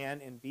 both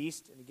man and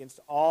beast, and against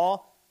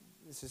all.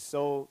 This is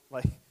so,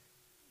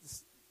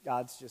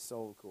 God's just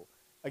so cool.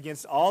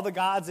 Against all the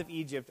gods of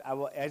Egypt, I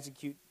will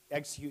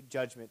execute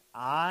judgment.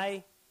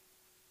 I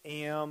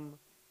am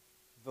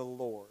the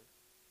Lord.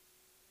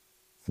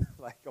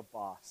 Like a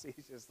boss.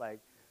 He's just like,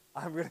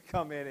 I'm going to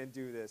come in and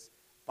do this.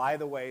 By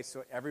the way,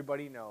 so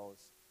everybody knows,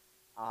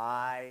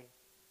 that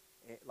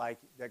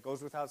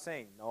goes without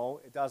saying. No,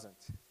 it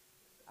doesn't.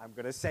 I'm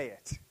going to say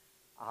it.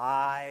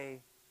 I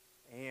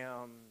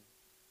am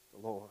the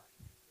Lord.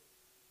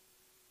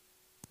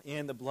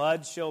 And the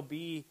blood shall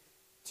be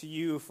to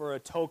you for a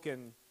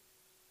token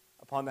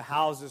upon the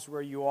houses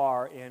where you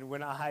are. And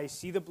when I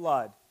see the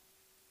blood,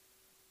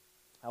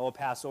 I will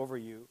pass over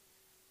you.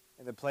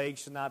 And the plague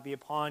shall not be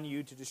upon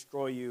you to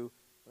destroy you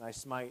when I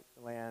smite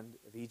the land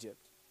of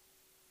Egypt.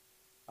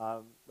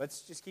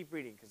 Let's just keep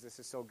reading because this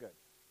is so good.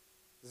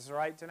 Is this all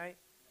right tonight?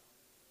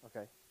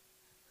 Okay.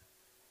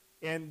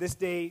 And this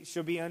day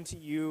shall be unto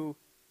you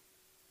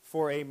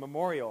for a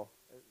memorial,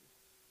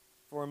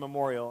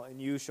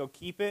 and you shall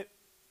keep it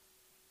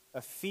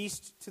a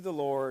feast to the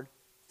Lord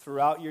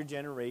throughout your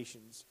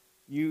generations.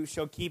 You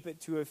shall keep it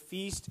to a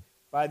feast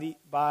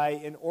by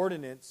an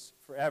ordinance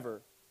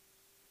forever.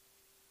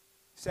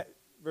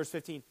 Verse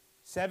 15,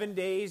 7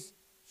 days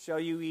shall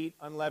you eat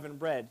unleavened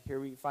bread. Here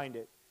we find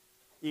it.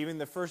 Even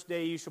the first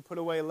day you shall put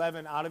away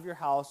leaven out of your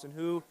house,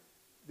 and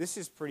this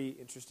is pretty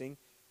interesting,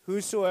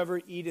 whosoever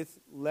eateth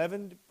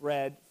leavened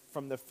bread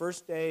from the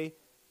first day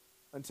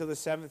until the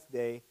seventh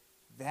day,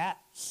 that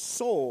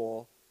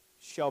soul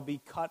shall be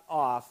cut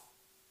off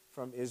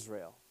from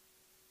Israel.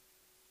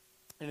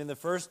 And in the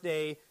first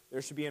day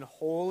there should be an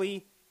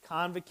holy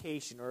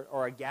convocation,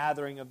 or a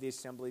gathering of the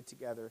assembly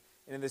together.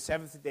 And in the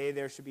seventh day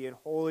there should be a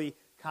holy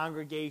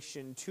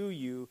congregation to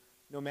you.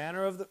 No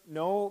manner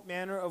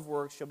of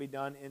work shall be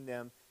done in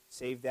them,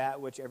 save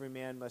that which every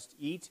man must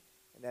eat,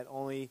 and that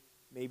only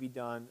may be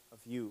done of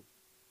you.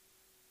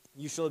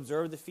 You shall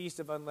observe the feast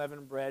of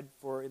unleavened bread,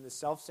 for in the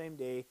selfsame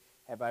day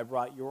have I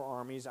brought your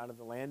armies out of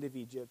the land of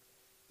Egypt.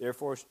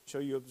 Therefore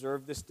shall you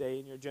observe this day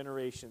in your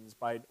generations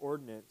by an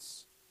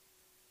ordinance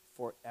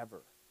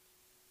forever.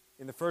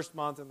 In the first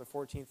month, on the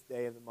 14th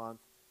day of the month,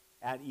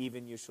 at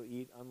even you shall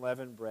eat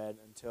unleavened bread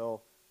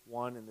until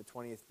 1 and the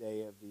 20th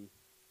day of the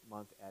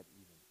month at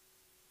even.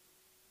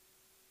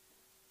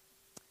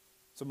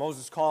 So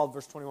Moses called,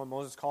 verse 21,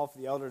 Moses called for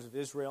the elders of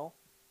Israel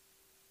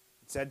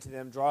and said to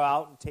them, draw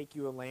out and take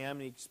you a lamb,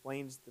 and he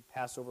explains the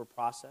Passover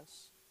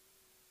process.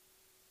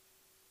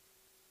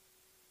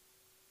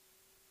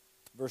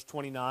 Verse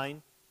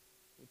 29,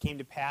 it came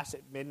to pass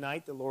at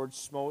midnight, the Lord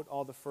smote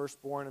all the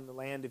firstborn in the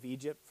land of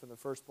Egypt, from the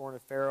firstborn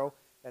of Pharaoh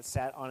that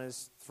sat on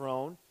his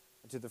throne,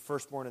 and to the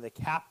firstborn of the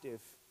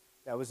captive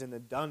that was in the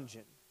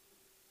dungeon.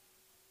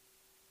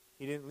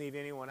 He didn't leave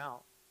anyone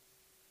out.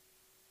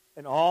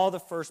 And all the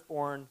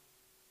firstborn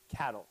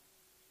cattle.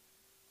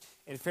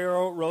 And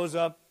Pharaoh rose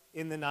up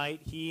in the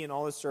night, he and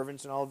all his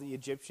servants and all the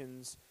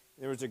Egyptians.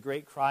 And there was a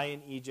great cry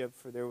in Egypt,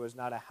 for there was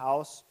not a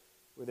house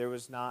where there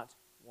was not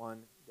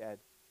one dead.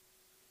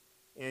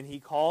 And he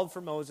called for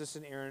Moses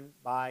and Aaron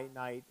by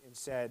night and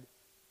said,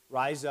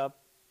 rise up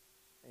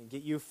and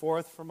get you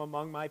forth from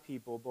among my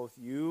people, both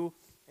you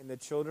and the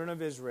children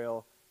of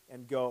Israel,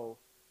 and go.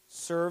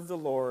 Serve the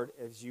Lord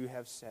as you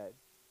have said.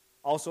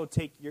 Also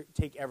take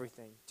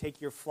everything.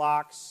 Take your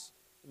flocks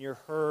and your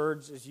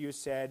herds, as you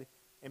said,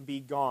 and be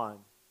gone.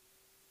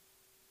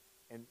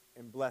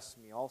 And bless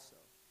me also.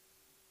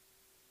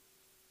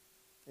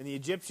 And the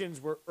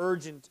Egyptians were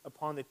urgent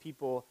upon the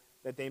people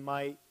that they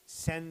might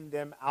send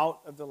them out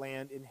of the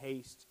land in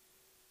haste.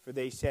 For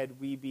they said,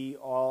 we be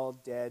all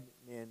dead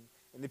men.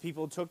 And the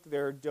people took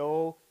their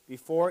dough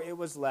before it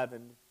was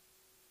leavened,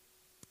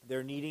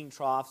 their kneading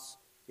troughs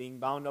being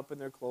bound up in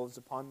their clothes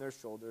upon their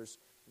shoulders.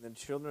 And the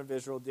children of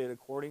Israel did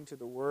according to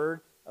the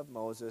word of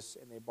Moses,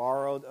 and they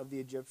borrowed of the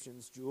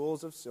Egyptians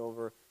jewels of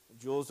silver, and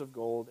jewels of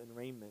gold, and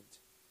raiment.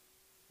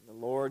 And the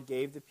Lord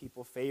gave the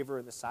people favor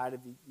in the sight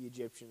of the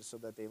Egyptians, so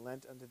that they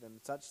lent unto them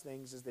such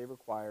things as they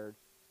required,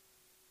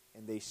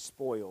 and they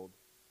spoiled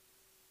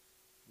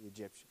the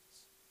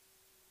Egyptians.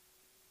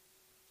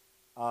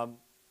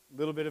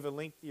 Little bit of a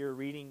lengthier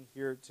reading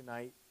here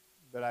tonight,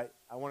 but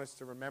I want us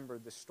to remember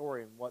the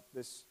story and what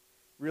this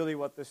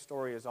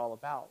story is all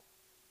about.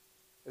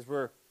 As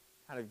we're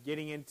kind of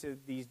getting into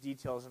these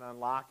details and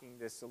unlocking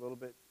this a little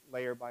bit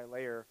layer by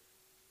layer,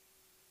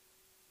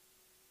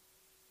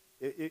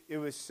 it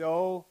was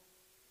so,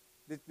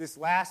 this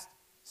last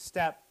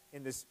step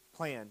in this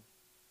plan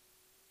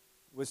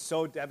was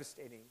so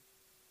devastating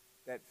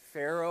that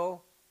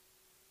Pharaoh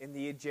and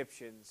the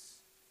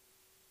Egyptians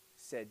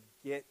said,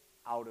 get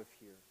out of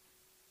here.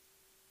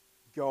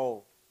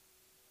 Go.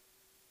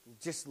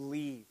 Just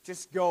leave.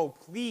 Just go,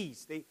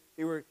 please.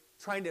 They were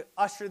trying to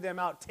usher them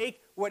out.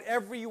 Take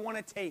whatever you want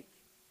to take.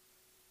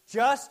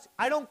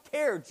 I don't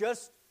care.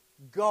 Just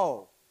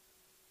go.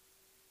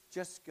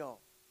 Just go.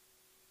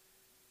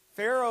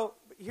 Pharaoh,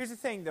 here's the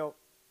thing though.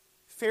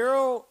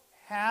 Pharaoh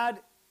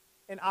had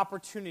an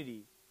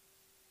opportunity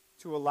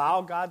to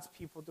allow God's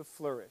people to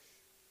flourish,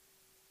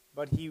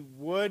 but he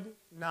would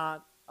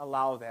not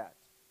allow that.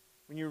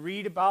 When you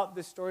read about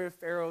the story of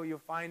Pharaoh, you'll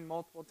find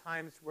multiple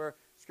times where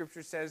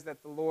Scripture says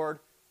that the Lord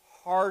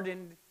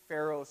hardened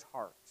Pharaoh's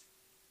heart.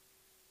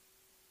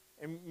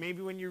 And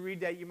maybe when you read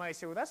that, you might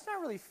say, well, that's not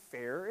really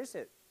fair, is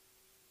it?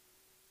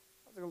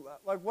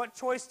 Like, what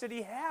choice did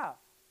he have?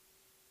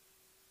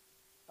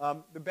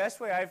 The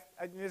best way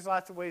there's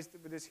lots of ways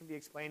that this can be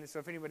explained, and so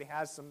if anybody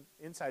has some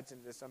insights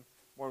into this, I'm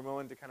more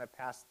willing to kind of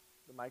pass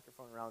the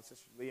microphone around.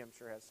 Sister Lee, I'm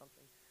sure, has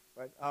something.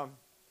 But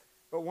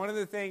But one of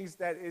the things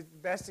that is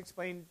best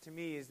explained to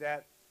me is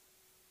that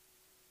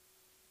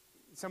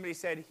somebody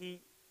said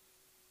he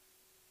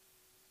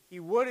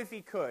would if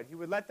he could. He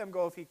would let them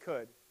go if he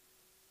could,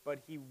 but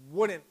he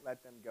wouldn't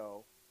let them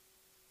go.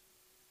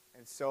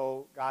 And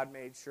so God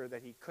made sure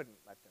that he couldn't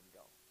let them go.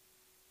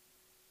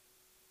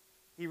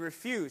 He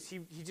refused.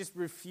 He just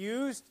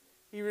refused.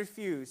 He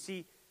refused.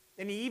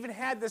 And he even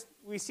had this,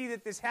 we see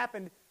that this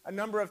happened a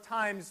number of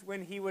times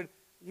when he would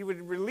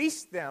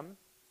release them,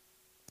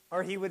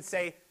 or he would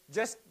say,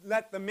 just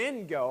let the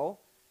men go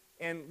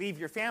and leave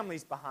your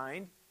families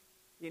behind.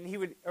 And he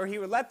would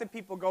let the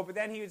people go, but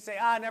then he would say,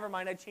 never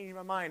mind, I changed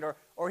my mind.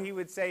 Or he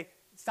would say,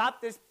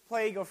 stop this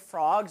plague of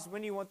frogs.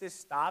 When do you want this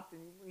stopped?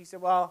 And he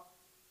said, well,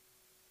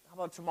 how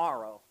about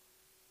tomorrow?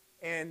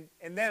 And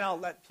then I'll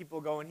let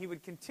people go. And he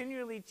would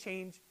continually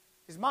change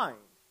his mind.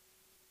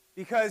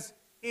 Because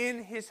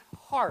in his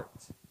heart,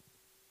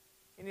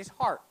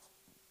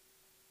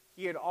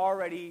 he had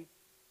already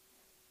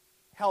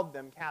held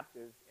them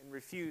captive and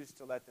refused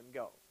to let them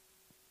go.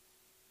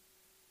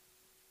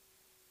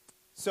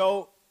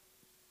 So,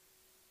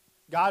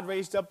 God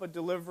raised up a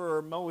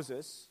deliverer,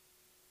 Moses.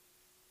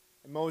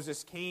 And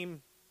Moses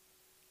came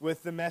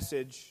with the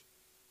message,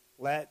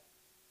 let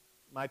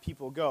my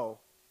people go.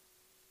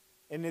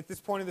 And at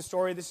this point of the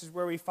story, this is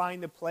where we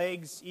find the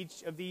plagues.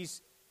 Each of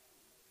these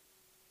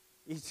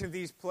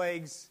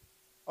plagues.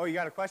 Oh, you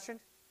got a question?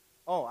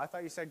 Oh, I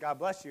thought you said God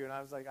bless you, and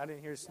I was like, I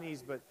didn't hear a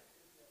sneeze, but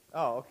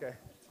oh, okay.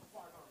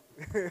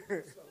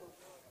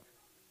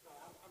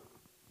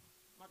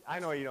 I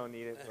know you don't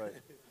need it, but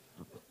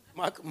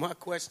my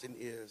question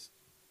is,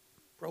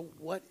 bro,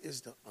 what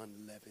is the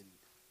unleavened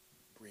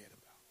bread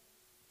about?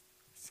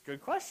 it's a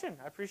good question.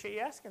 I appreciate you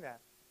asking that.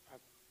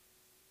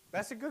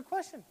 That's a good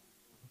question.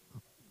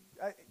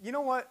 You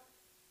know what?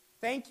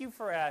 Thank you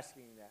for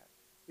asking that.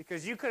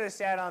 Because you could have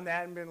sat on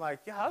that and been like,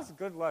 yeah, that was a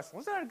good lesson.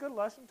 Was that a good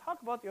lesson?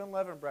 Talk about the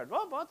unleavened bread.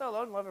 What about the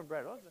unleavened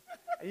bread?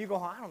 And you go,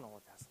 I don't know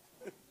what that's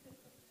like.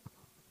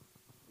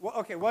 Well,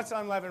 okay, what's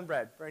unleavened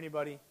bread for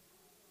anybody?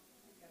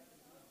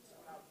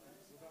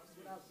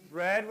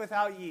 Bread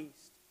without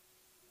yeast.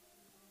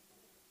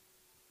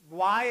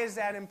 Why is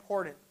that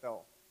important,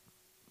 though?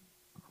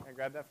 Can I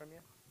grab that from you?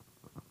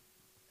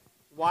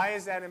 Why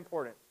is that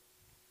important?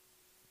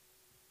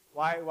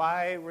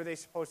 Why were they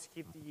supposed to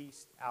keep the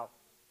yeast out?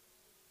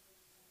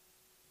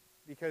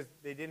 Because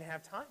they didn't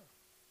have time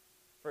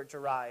for it to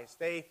rise.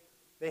 They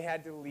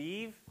had to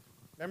leave.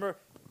 Remember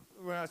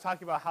when I was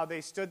talking about how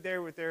they stood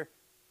there with they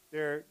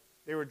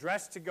were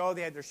dressed to go,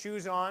 they had their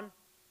shoes on,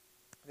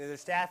 they had their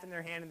staff in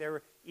their hand, and they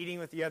were eating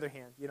with the other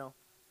hand,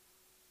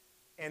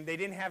 And they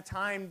didn't have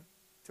time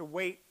to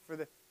wait for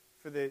the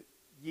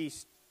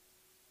yeast,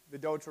 the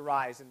dough to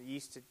rise and the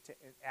yeast to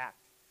act.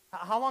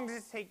 How long does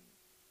it take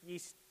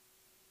yeast,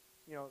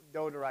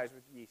 dough to rise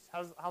with yeast?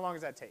 How long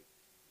does that take?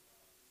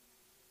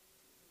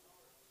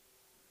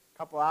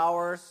 Couple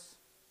hours.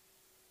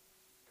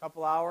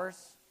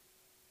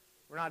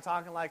 We're not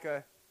talking like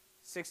a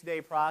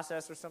 6-day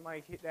process or something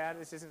like that.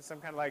 This isn't some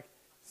kind of like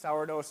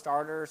sourdough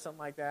starter or something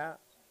like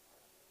that.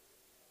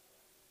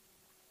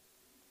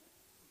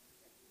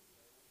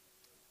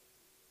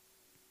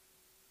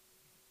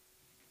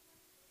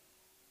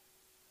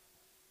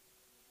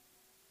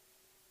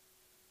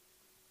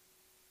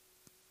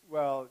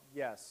 Well,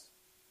 yes.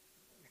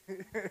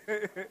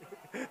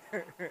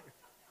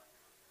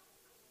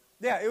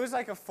 Yeah, it was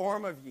like a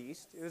form of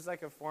yeast. Yeah.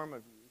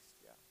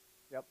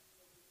 Yep.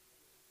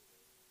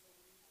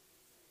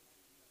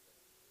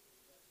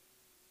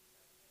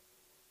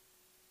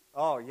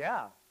 Oh,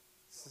 yeah.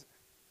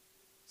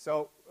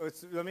 So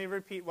let me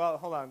repeat. Well,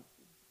 hold on.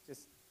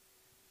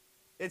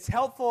 It's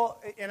helpful,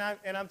 and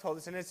I'm told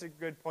this, and it's a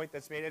good point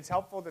that's made. It's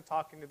helpful to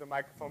talk into the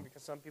microphone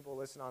because some people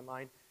listen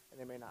online and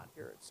they may not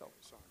hear it. So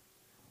sorry.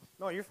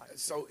 No, you're fine.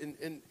 So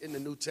in the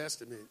New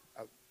Testament,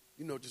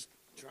 just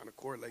trying to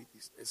correlate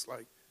these, it's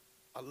like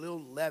a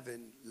little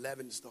leaven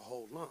leavens the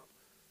whole lump.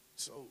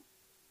 So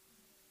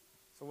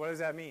what does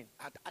that mean?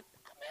 I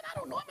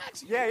don't know. I'm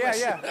asking you.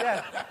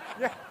 Yeah.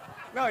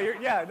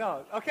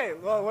 No. Okay.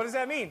 Well, what does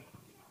that mean?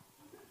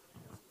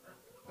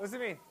 What does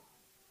it mean?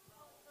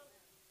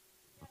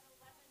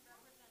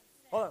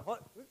 Hold on.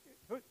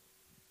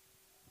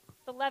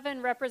 The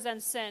leaven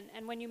represents sin,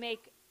 and when you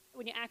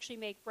actually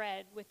make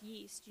bread with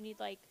yeast, you need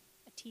like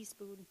a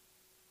teaspoon,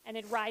 and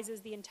it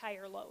rises the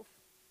entire loaf.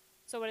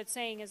 So what it's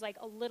saying is like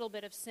a little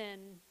bit of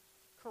sin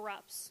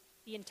corrupts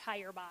the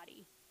entire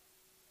body.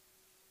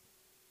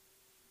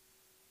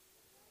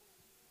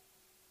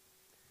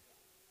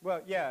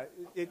 Well, yeah,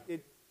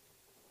 it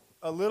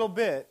a little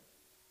bit.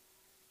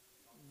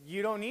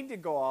 You don't need to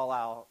go all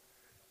out.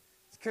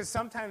 Because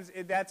sometimes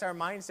that's our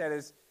mindset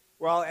is,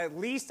 well, at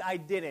least I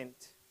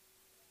didn't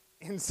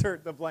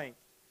insert the blank.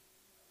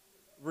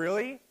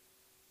 Really?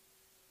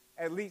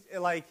 At least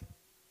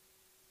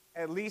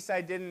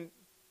I didn't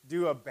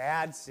do a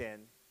bad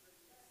sin.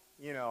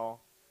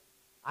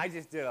 I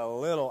just did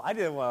I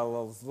did one of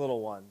those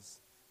little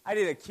ones. I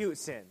did a cute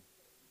sin.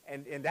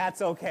 And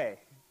that's okay.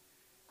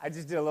 I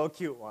just did a little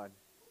cute one.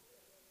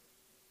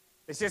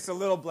 It's just a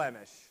little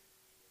blemish.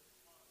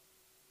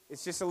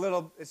 It's just a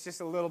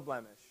little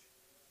blemish.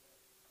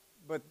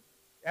 But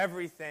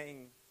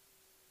everything,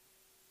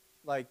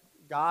 like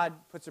God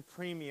puts a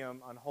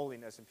premium on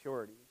holiness and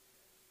purity.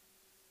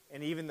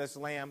 And even this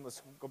lamb,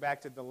 let's go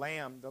back to the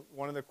lamb.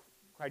 One of the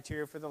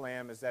criteria for the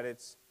lamb is that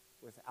it's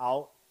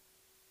without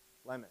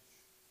blemish.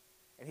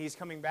 And he's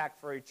coming back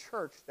for a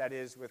church that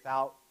is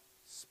without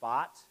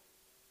spot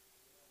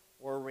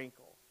or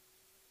wrinkle.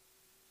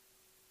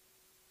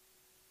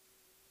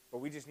 But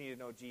we just need to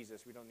know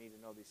Jesus. We don't need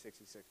to know these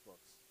 66 books.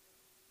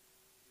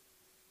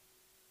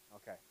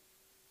 Okay.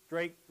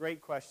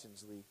 Great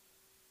questions, Lee.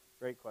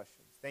 Great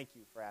questions. Thank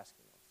you for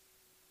asking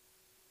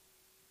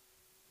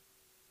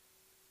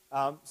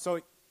those. So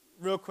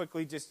real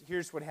quickly, just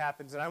here's what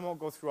happens. And I won't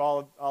go through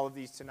all of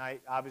these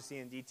tonight, obviously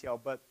in detail.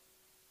 But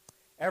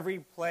every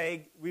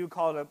plague, we would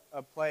call it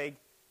a plague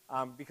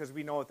because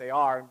we know what they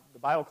are. The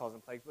Bible calls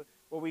them plagues. But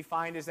what we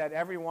find is that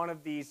every one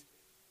of these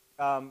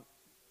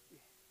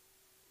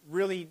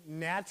really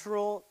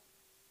natural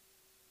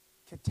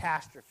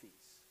catastrophes.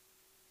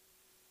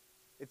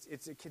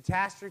 It's a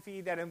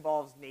catastrophe that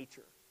involves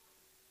nature.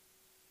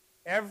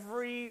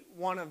 Every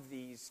one of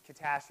these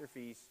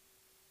catastrophes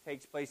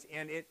takes place,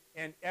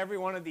 and every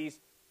one of these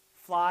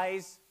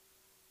flies,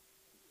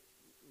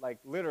 like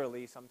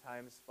literally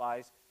sometimes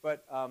flies,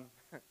 but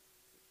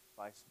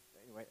flies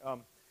anyway.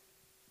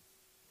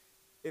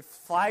 It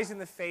flies in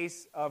the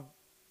face of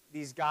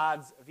these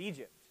gods of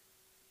Egypt,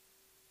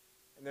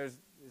 and there's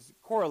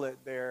a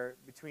correlate there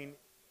between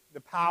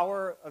the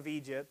power of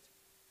Egypt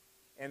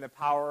and the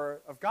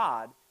power of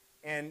God.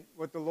 And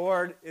what the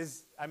Lord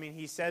is,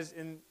 he says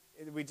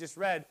we just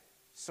read,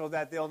 so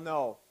that they'll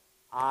know,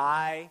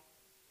 I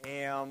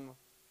am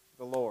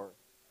the Lord.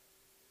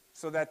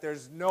 So that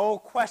there's no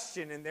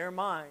question in their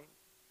mind,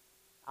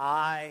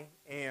 I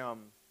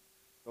am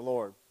the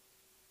Lord.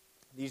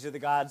 These are the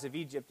gods of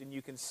Egypt, and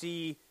you can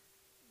see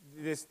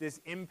this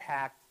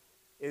impact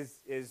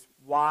is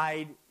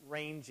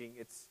wide-ranging.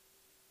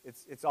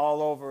 It's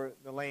all over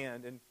the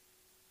land. And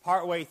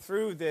partway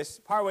through this,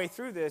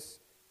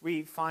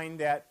 we find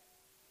that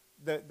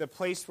the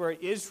place where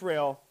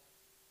Israel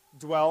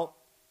dwelt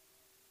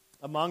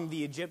among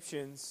the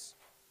Egyptians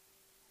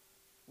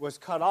was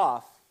cut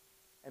off,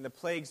 and the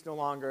plagues no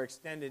longer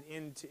extended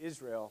into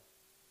Israel,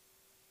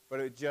 but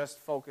it just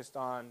focused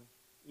on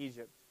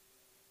Egypt.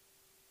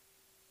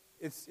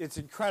 It's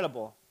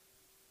incredible.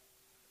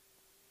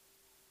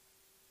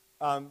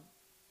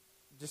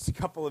 Just a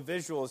couple of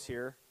visuals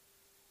here.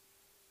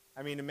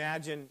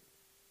 Imagine,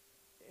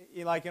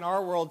 like in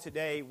our world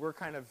today, we're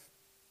kind of,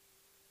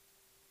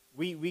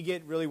 we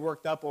get really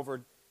worked up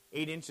over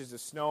 8 inches of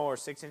snow or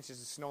 6 inches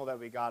of snow that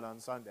we got on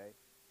Sunday.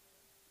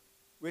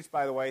 Which,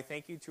 by the way,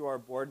 thank you to our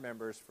board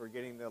members for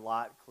getting the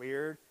lot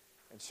cleared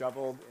and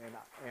shoveled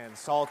and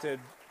salted,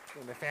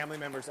 and the family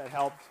members that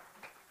helped.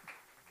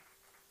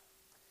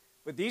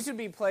 But these would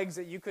be plagues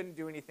that you couldn't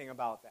do anything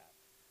about that.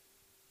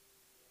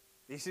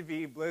 These would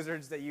be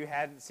blizzards that you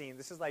hadn't seen.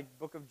 This is like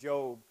Book of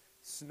Job,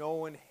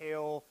 snow and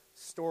hail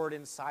stored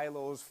in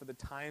silos for the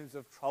times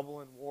of trouble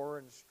and war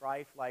and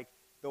strife, like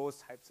those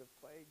types of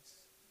plagues.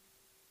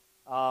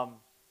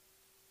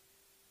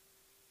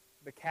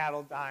 The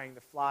cattle dying,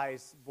 the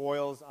flies,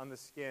 boils on the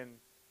skin.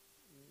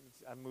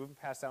 I'm moving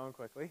past that one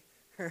quickly.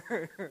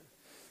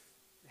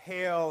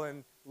 Hail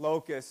and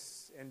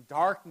locusts and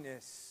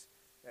darkness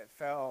that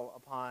fell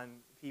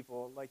upon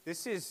people. Like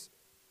this is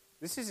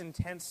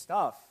intense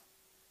stuff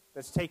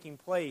that's taking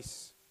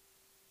place.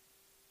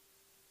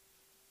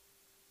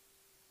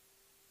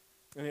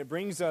 And it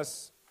brings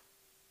us,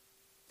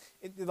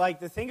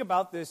 the thing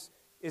about this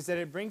is that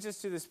it brings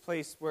us to this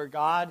place where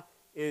God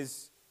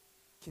is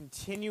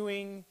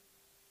continuing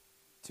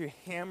to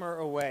hammer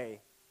away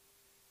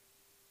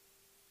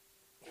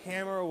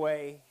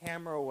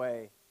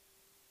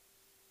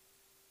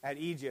at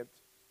Egypt.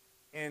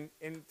 And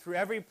through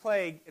every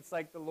plague, it's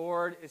like the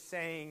Lord is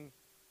saying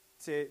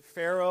to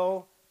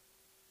Pharaoh,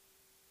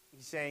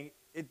 he's saying,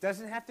 it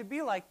doesn't have to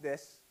be like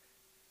this.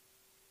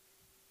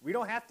 We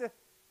don't have to.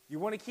 You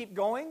want to keep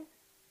going?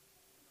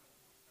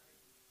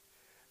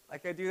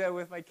 Like I do that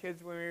with my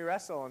kids when we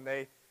wrestle, and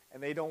they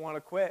don't want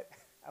to quit.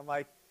 I'm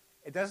like,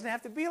 it doesn't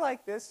have to be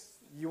like this.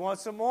 You want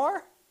some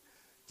more?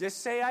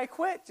 Just say I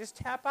quit. Just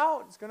tap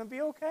out. It's going to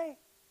be okay.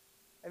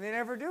 And they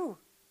never do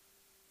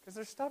because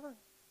they're stubborn.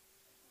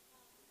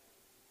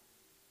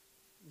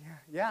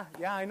 Yeah,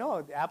 I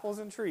know. Apples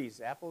and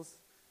trees. Apples,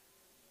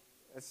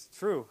 that's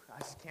true. I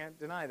just can't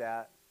deny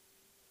that.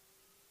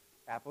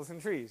 Apples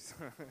and trees.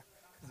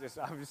 I'm just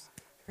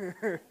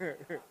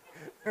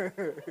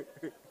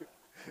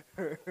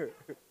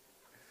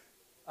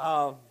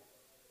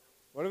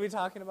what are we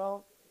talking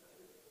about?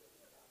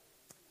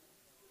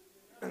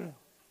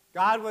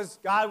 God was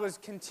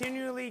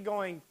continually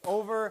going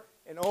over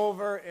and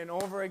over and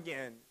over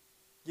again,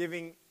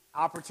 giving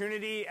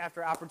opportunity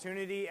after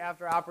opportunity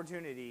after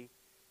opportunity,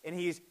 and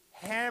he's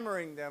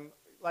hammering them,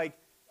 like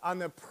on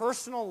the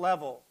personal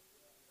level,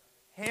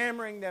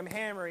 hammering them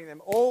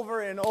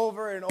over and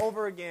over and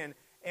over again,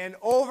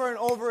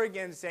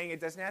 saying,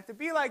 it doesn't have to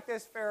be like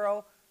this,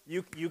 Pharaoh.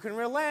 You can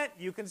relent,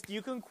 you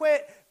can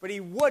quit, but he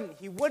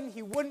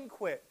wouldn't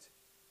quit.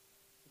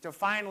 Until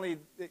finally,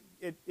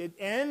 it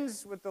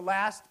ends with the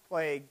last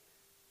plague,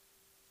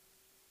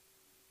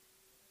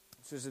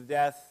 which is the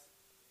death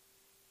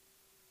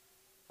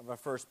of a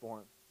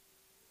firstborn.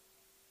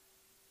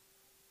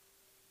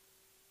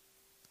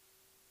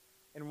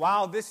 And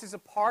while this is a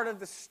part of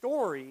the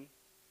story,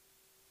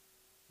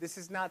 this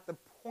is not the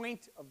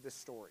point of the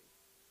story.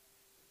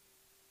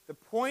 The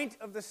point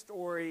of the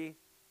story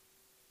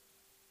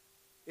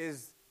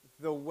is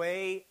the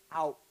way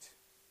out.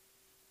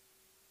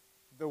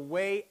 The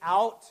way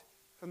out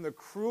from the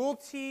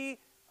cruelty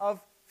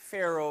of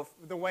Pharaoh,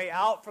 the way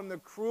out from the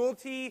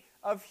cruelty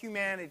of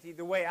humanity,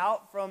 the way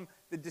out from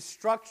the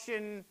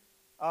destruction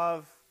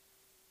of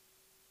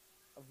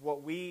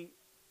what we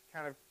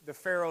kind of, the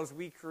pharaohs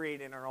we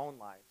create in our own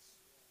lives.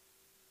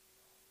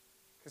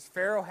 Because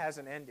Pharaoh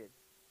hasn't ended.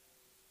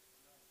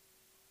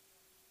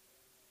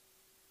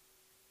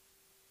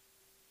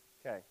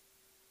 Okay.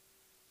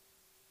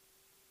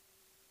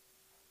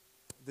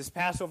 This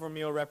Passover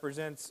meal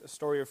represents a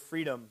story of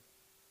freedom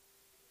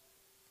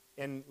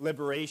and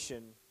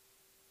liberation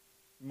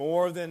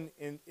more than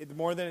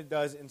it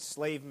does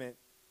enslavement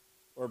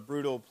or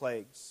brutal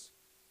plagues.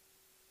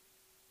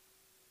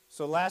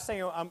 So last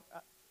thing,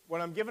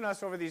 what I'm giving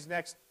us over these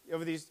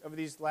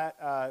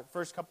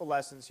first couple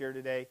lessons here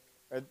today,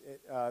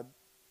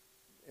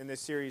 in this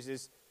series,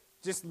 is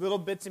just little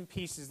bits and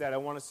pieces that I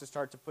want us to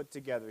start to put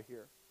together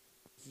here.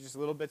 So just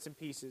little bits and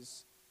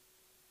pieces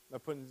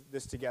of putting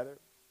this together.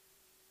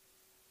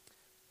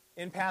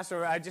 In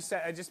Passover, I just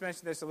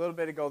mentioned this a little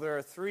bit ago. There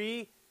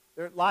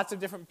are lots of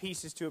different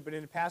pieces to it, but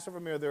in the Passover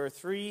meal, there are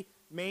three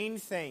main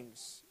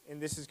things,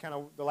 and this is kind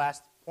of the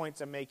last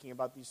points I'm making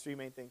about these three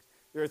main things.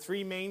 There are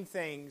three main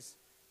things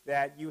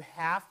that you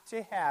have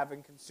to have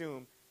and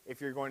consume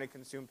if you're going to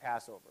consume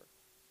Passover.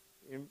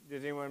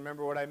 Does anyone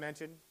remember what I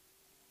mentioned?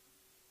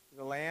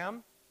 The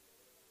lamb,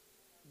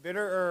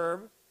 bitter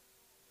herb,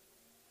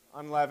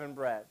 unleavened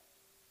bread.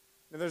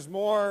 Now, there's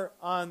more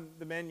on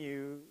the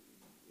menu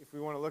if we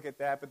want to look at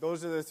that, but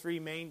those are the three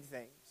main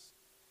things.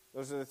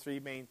 Those are the three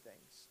main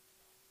things.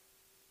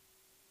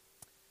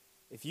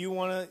 If you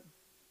want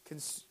to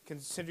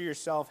consider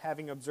yourself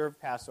having observed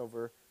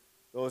Passover,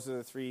 those are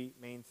the three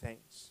main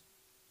things.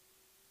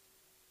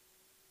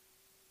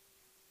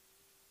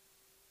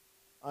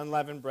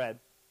 Unleavened bread.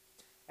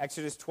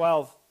 Exodus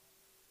 12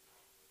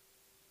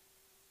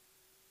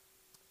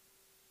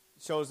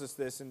 shows us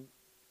this, and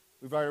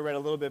we've already read a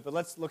little bit, but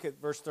let's look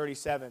at verse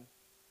 37,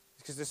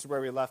 because this is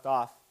where we left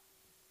off.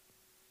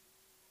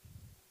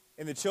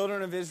 And the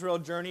children of Israel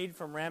journeyed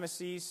from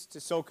Ramesses to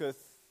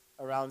Succoth,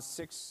 around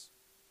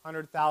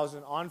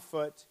 600,000 on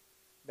foot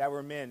that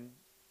were men,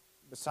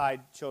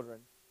 beside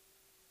children.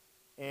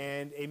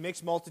 And a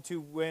mixed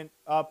multitude went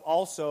up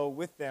also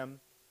with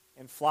them,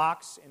 and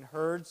flocks and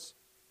herds,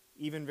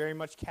 even very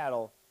much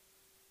cattle.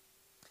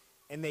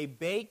 And they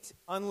baked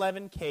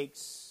unleavened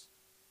cakes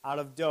out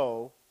of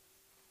dough,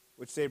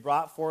 which they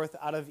brought forth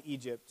out of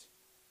Egypt.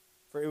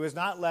 For it was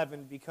not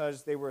leavened,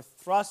 because they were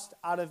thrust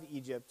out of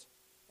Egypt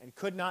and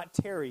could not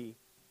tarry,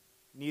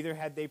 neither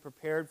had they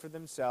prepared for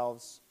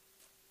themselves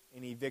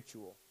any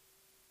victual.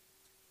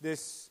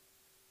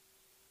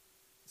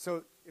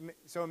 So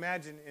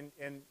imagine,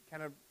 and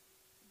kind of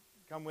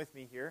come with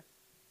me here,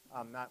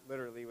 not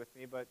literally with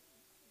me, but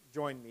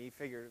join me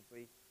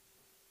figuratively.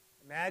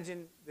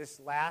 Imagine this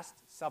Last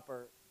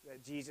Supper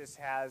that Jesus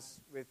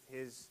has with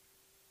his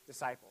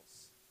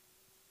disciples.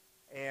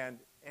 And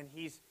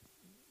he's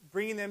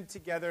bringing them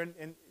together,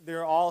 and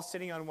they're all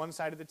sitting on one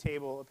side of the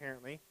table,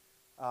 apparently.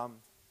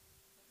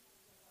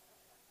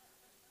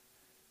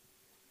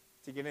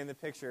 To get in the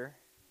picture.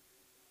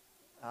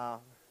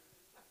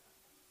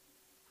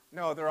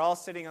 No, they're all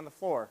sitting on the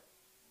floor,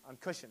 on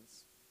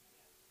cushions,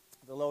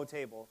 the low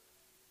table.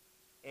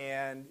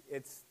 And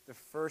it's the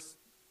first,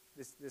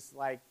 this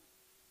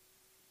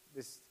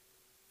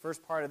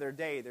first part of their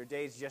day. Their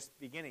day is just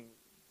beginning.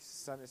 The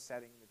sun is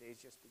setting, the day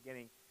is just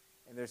beginning.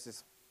 And there's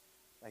this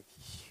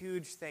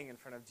huge thing in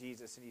front of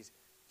Jesus, and he's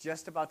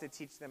just about to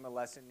teach them a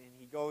lesson, and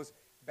he goes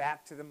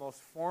back to the most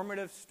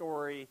formative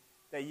story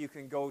that you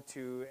can go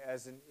to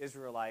as an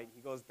Israelite.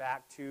 He goes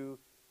back to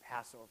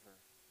Passover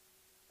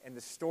and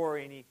the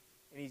story,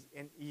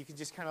 and you can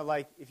just kind of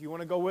if you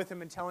want to go with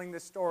him in telling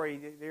this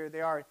story, there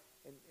they are,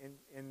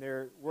 and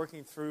they're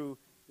working through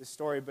the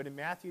story. But in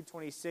Matthew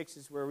 26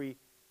 is where we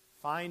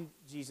find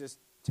Jesus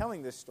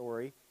telling this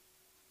story,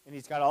 and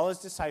he's got all his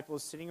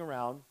disciples sitting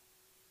around,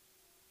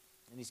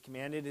 and he's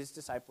commanded his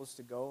disciples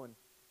to go and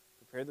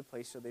prepare the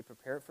place, so they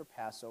prepare it for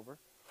Passover.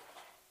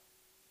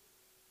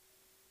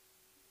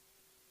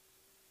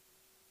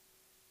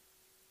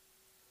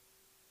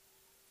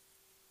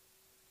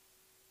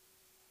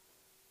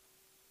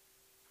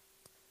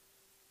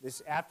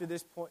 At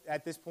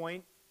this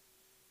point,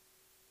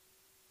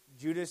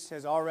 Judas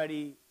has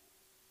already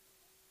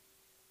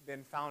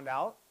been found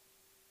out,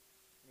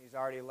 and he's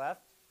already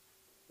left,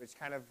 which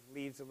kind of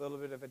leaves a little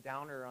bit of a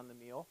downer on the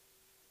meal.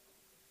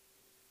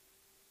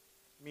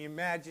 I mean,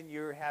 imagine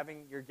you're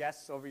having your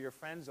guests over, your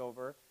friends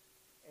over,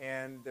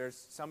 and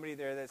there's somebody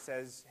there that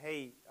says,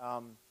 hey,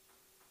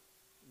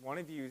 one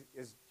of you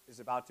is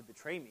about to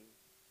betray me.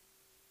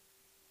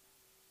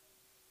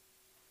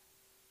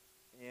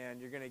 And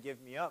you're going to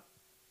give me up.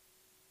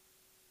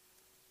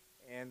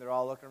 And they're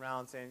all looking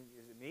around saying,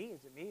 is it me?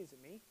 Is it me? Is it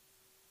me?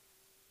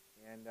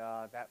 And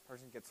that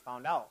person gets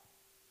found out.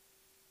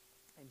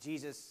 And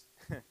Jesus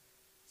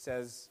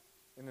says,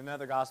 in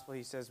another gospel,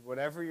 he says,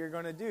 whatever you're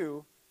going to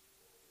do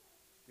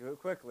it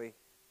quickly.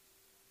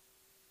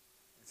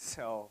 And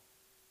so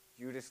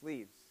Judas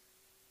leaves.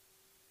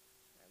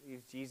 That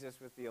leaves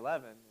Jesus with the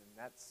 11, and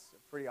that's a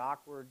pretty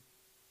awkward,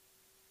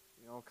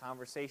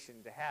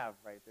 conversation to have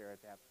right there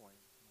at that point.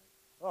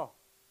 Like, oh,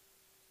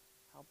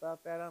 how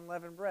about that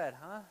unleavened bread,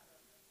 huh?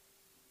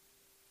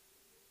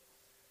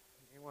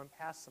 Anyone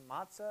pass some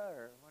matzah,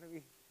 or what do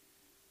we...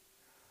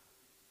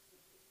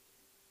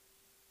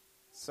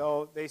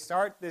 So they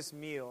start this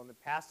meal, and the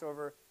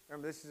Passover,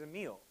 remember, this is a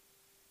meal.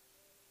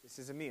 This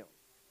is a meal.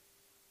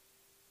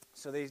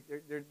 So they're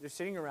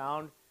sitting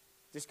around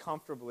just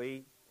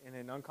comfortably in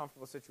an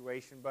uncomfortable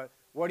situation. But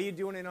what do you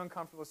do in an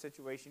uncomfortable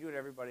situation? You do what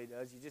everybody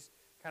does. You just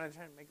kind of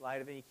try to make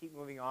light of it. And you keep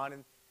moving on.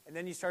 And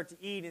then you start to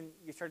eat, and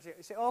you start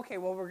to say, okay,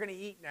 well, we're going to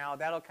eat now.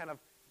 That'll kind of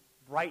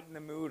brighten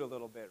the mood a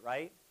little bit,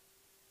 right?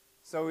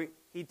 So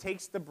he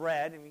takes the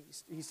bread, and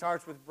he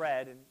starts with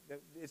bread. And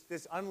it's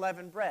this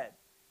unleavened bread.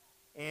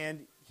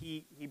 And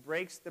he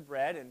breaks the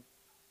bread, and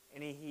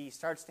he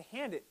starts to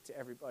hand it to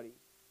everybody.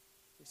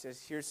 He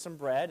says, here's some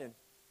bread, and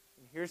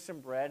here's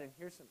some bread, and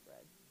here's some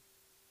bread.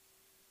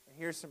 And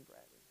here's some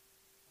bread.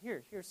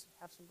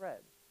 Have some bread.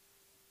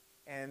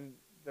 And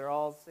they're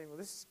all saying, well,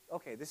 this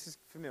is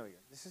familiar.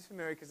 This is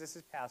familiar because this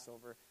is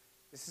Passover.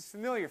 This is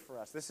familiar for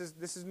us. This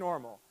is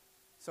normal.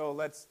 So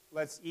let's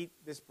eat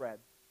this bread.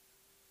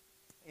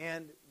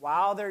 And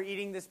while they're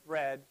eating this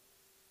bread,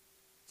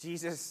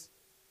 Jesus,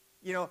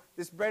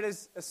 this bread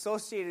is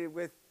associated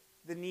with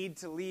the need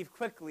to leave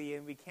quickly,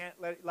 and we can't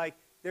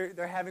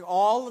they're having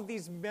all of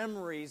these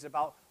memories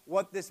about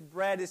what this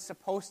bread is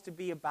supposed to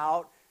be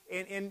about,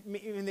 and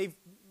they've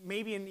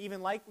maybe and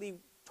even likely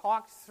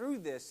talked through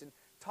this and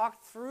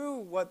talked through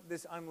what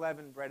this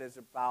unleavened bread is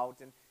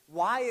about and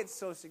why it's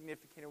so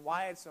significant and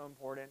why it's so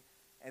important.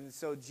 And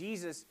so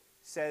Jesus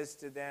says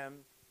to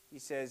them, he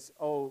says,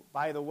 oh,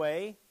 by the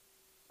way,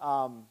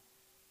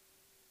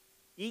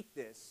 eat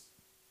this,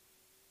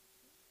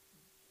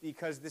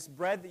 because this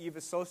bread that you've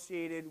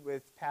associated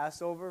with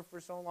Passover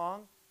for so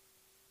long,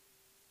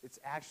 it's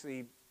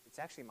actually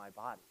my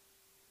body.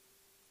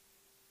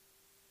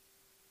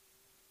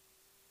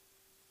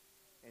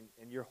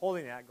 And you're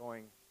holding that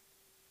going,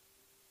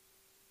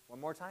 one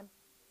more time?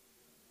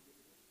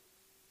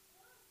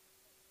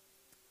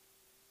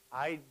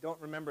 I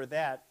don't remember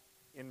that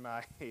in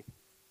my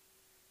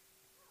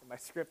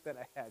script that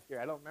I had here.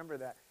 I don't remember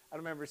that. I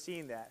don't remember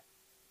seeing that.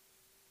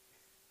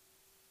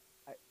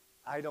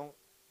 I don't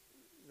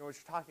know what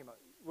you're talking about.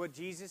 What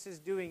Jesus is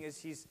doing is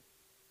he's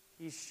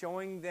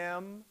showing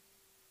them,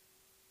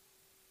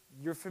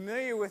 you're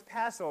familiar with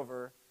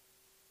Passover,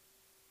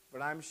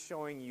 but I'm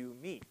showing you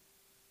me.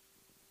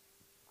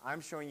 I'm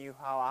showing you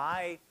how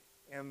I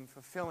am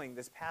fulfilling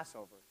this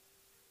Passover.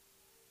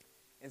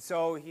 And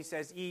so he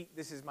says, eat,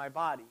 this is my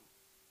body.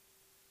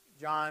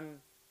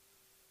 John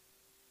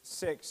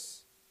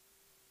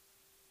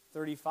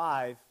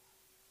 6:35,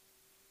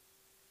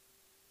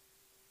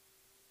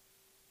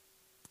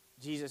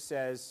 Jesus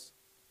says,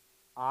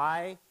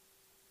 I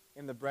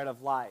am the bread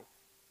of life.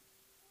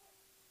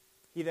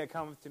 He that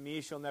cometh to me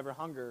shall never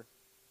hunger,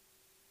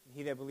 and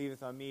he that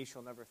believeth on me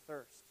shall never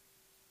thirst.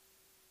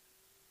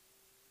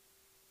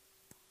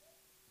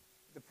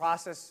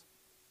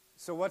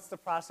 So what's the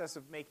process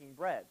of making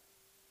bread?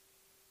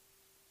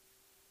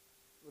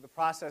 Well, the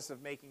process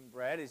of making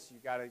bread is you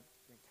got to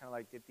kind of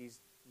like get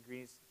these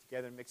ingredients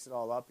together and mix it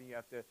all up, and you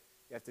have to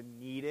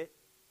knead it.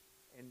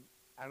 And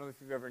I don't know if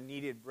you've ever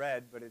kneaded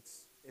bread, but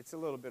it's a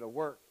little bit of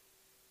work.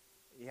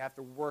 You have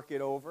to work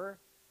it over.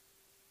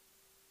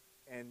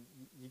 And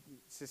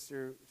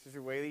Sister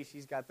Whaley,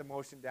 she's got the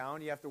motion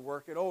down. You have to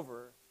work it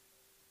over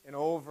and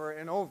over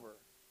and over.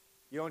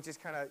 You don't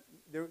just kind of,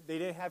 they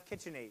didn't have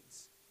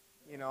KitchenAids,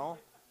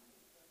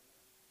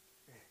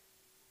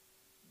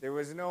 There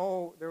was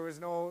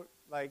no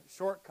like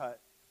shortcut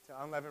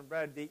to unleavened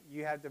bread.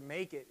 You had to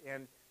make it,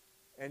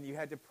 and you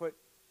had to put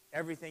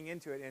everything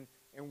into it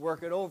and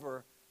work it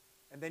over.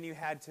 And then you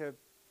had to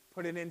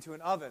put it into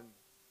an oven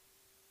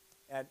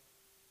at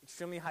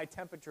extremely high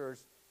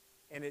temperatures,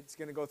 and it's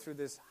going to go through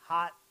this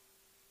hot,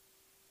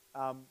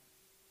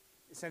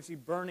 essentially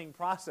burning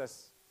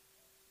process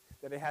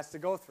that it has to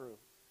go through.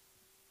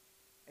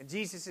 And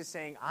Jesus is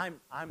saying, I'm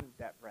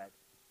that bread.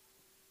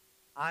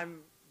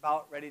 I'm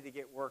about ready to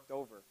get worked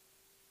over.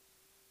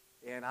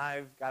 And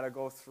I've got to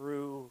go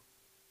through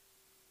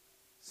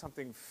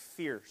something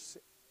fierce,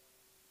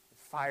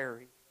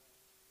 fiery.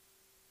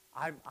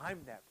 I'm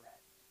that bread.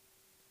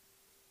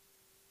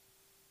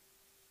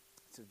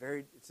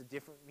 It's a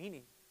different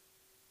meaning.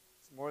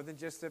 It's more than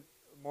just a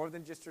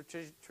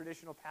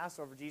traditional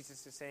Passover.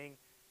 Jesus is saying,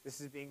 This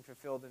is being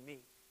fulfilled in me.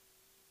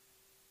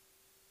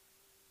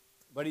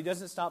 But he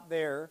doesn't stop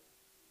there.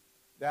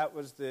 That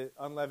was the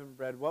unleavened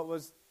bread. What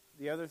was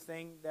the other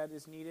thing that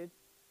is needed?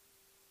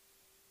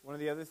 One of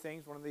the other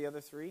things, one of the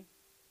other three?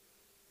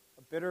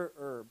 A bitter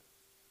herb.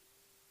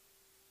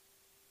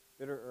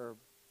 Bitter herb.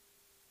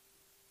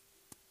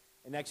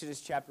 In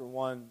Exodus chapter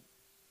 1,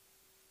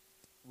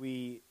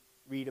 we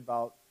read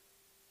about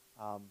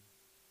a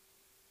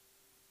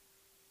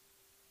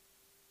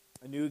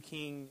new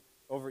king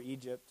over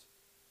Egypt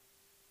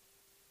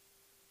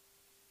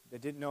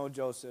that didn't know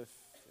Joseph,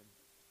 and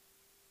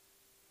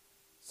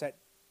set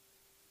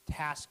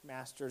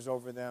taskmasters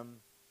over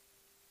them.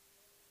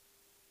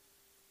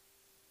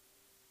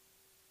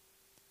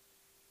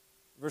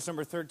 Verse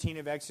number 13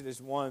 of Exodus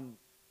 1,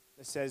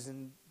 it says,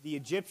 "And the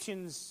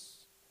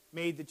Egyptians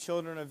made the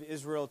children of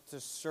Israel to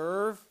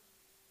serve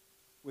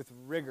with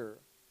rigor."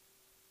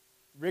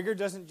 Rigor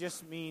doesn't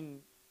just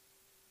mean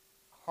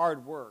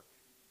hard work.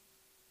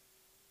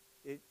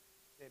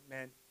 It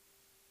meant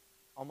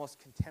almost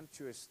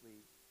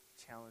contemptuously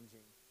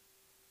challenging,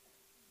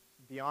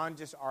 beyond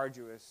just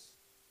arduous.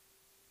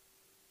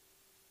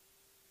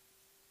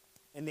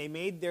 And they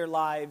made their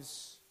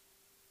lives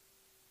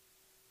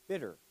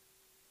bitter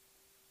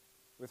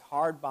with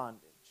hard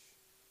bondage.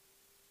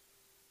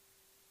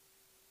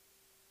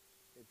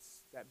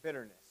 It's that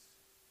bitterness.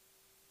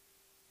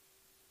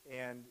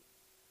 And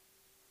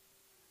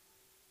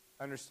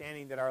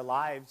understanding that our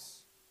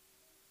lives,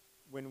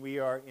 when we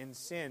are in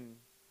sin,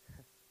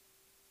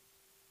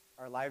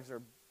 our lives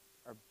are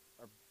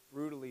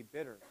brutally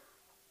bitter.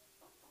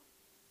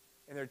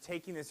 And they're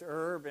taking this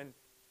herb and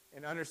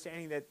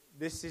understanding that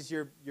this is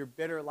your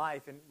bitter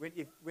life. And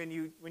when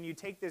you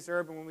take this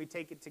herb and when we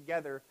take it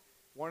together,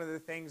 one of the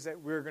things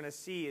that we're going to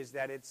see is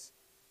that it's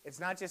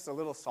not just a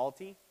little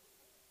salty.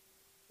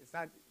 It's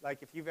not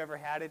like, if you've ever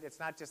had it, it's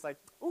not just like,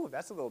 ooh,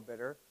 that's a little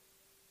bitter.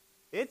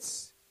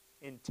 It's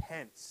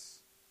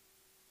intense.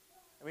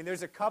 I mean,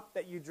 there's a cup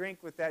that you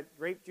drink with that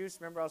grape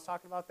juice. Remember I was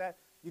talking about that?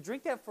 You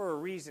drink that for a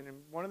reason,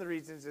 and one of the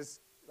reasons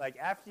is, like,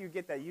 after you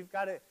get that, you've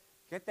got to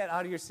get that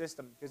out of your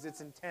system because it's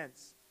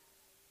intense.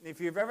 And if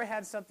you've ever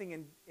had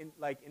something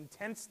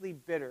intensely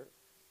bitter,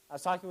 I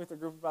was talking with a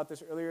group about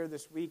this earlier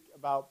this week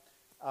about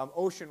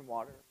ocean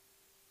water.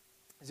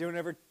 Has anyone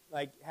ever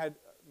had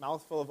a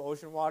mouthful of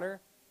ocean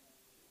water?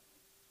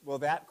 Will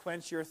that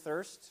quench your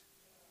thirst?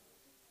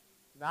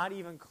 Not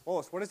even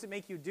close. What does it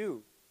make you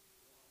do?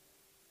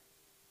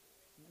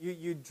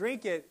 You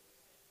drink it,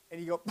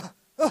 and you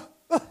go,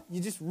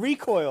 you just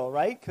recoil,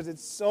 right? Because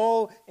it's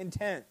so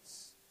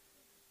intense.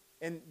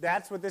 And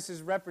that's what this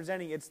is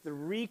representing. It's the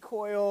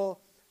recoil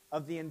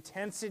of the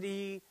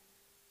intensity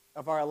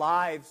of our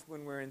lives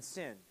when we're in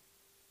sin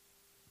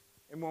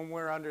and when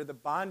we're under the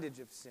bondage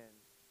of sin.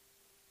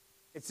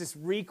 It's this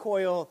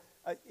recoil.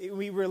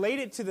 We relate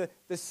it to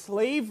the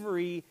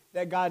slavery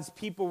that God's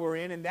people were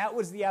in, and that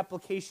was the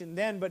application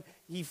then, but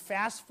he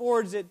fast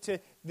forwards it to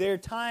their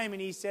time,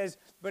 and he says,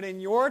 but in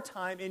your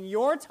time,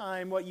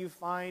 what you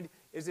find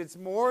is it's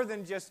more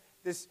than just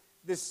this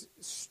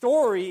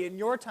story. In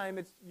your time,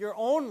 it's your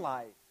own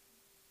life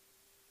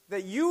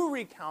that you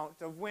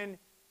recount of when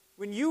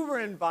you were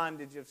in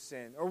bondage of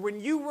sin, or when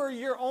you were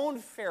your own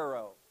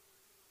Pharaoh,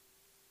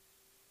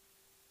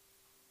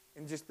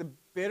 and just the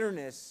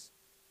bitterness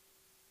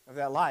of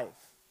that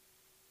life.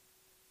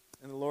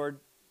 And the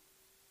Lord,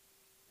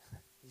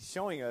 he's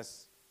showing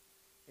us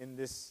in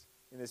this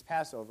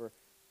Passover.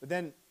 But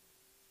then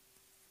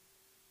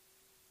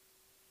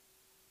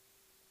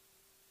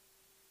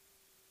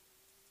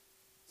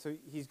so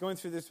he's going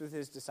through this with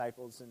his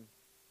disciples,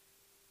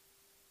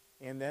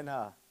 and then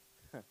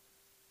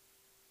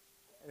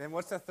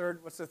what's the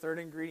third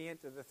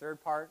ingredient, or the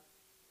third part?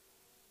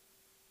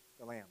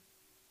 The lamb.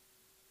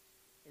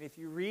 And if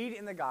you read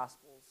in the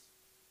Gospels,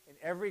 in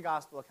every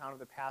gospel account of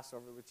the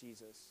Passover with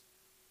Jesus,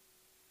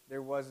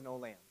 there was no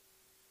lamb.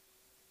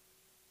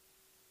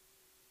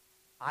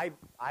 I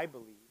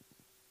believe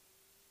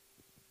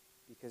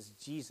because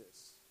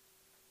Jesus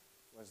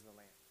was the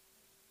lamb.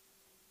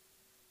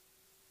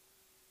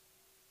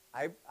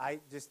 I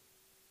just,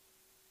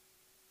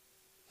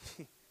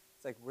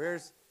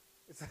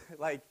 it's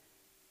like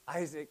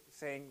Isaac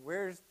saying,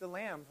 where's the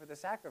lamb for the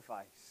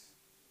sacrifice?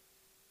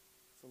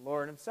 The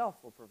Lord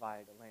himself will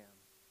provide a lamb.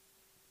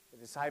 The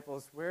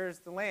disciples, where's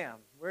the lamb?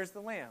 Where's the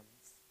lamb?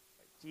 It's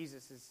like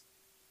Jesus is,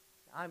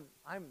 I'm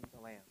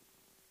the lamb.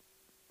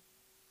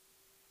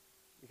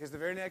 Because the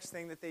very next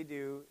thing that they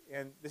do,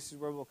 and this is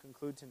where we'll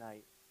conclude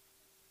tonight,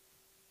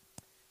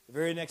 the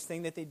very next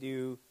thing that they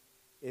do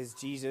is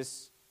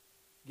Jesus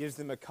gives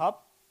them a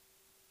cup,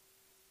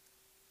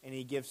 and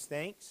he gives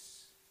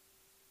thanks,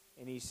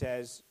 and he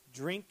says,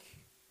 drink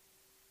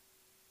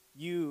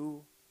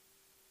you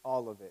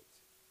all of it.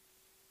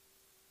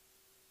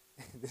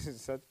 This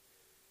is such.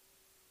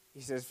 He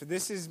says, for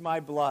this is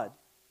my blood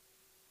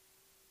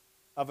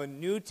of a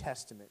new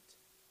testament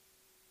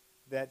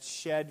that's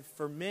shed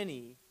for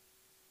many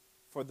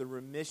for the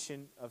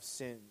remission of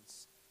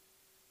sins.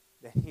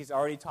 That he's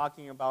already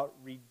talking about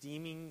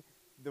redeeming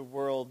the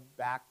world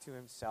back to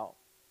himself.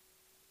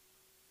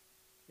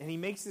 And he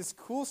makes this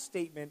cool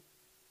statement.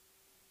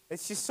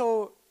 It's just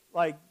so,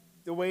 like,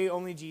 the way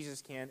only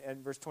Jesus can.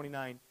 And verse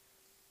 29,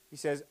 he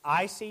says,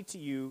 I say to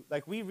you,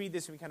 like, we read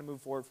this and we kind of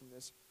move forward from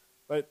this.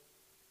 But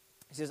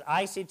he says,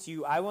 I say to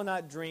you, I will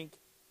not drink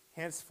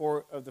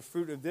henceforth of the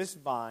fruit of this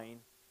vine.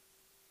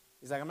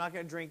 He's like, I'm not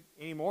going to drink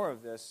any more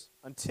of this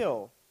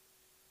until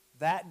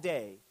that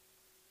day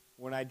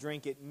when I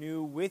drink it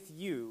new with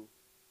you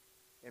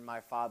in my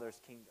Father's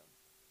kingdom.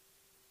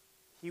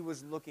 He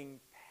was looking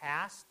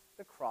past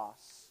the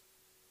cross,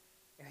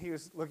 and he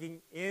was looking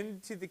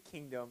into the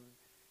kingdom,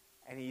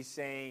 and he's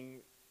saying,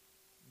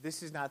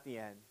 this is not the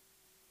end.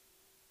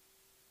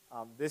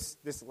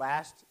 This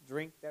last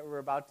drink that we're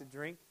about to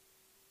drink,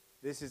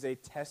 this is a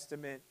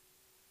testament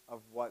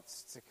of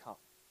what's to come.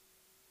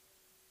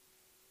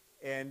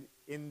 And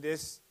in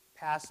this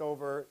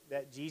Passover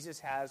that Jesus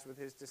has with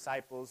his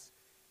disciples,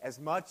 as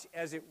much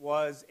as it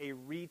was a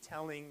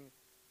retelling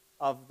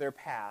of their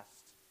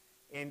past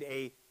and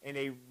a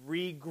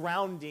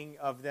regrounding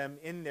of them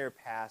in their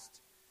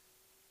past,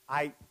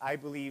 I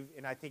believe,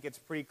 and I think it's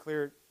pretty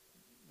clear,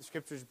 the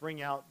scriptures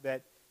bring out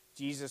that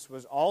Jesus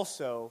was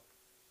also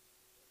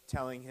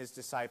telling his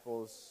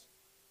disciples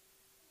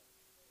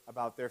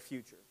about their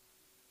future.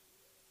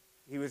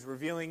 He was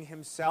revealing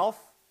himself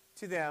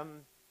to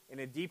them in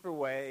a deeper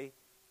way,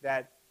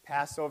 that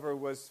Passover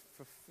was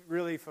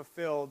really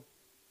fulfilled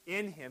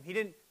in him. He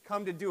didn't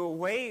come to do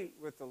away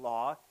with the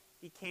law.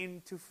 He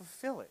came to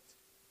fulfill it,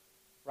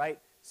 right?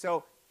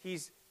 So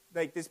he's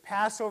like this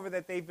Passover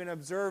that they've been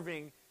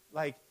observing,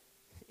 like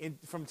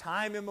from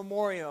time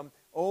immemorial,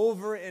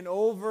 over and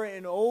over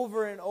and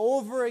over and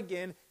over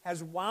again,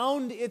 has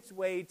wound its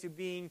way to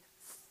being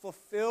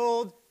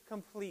fulfilled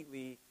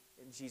completely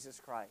in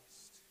Jesus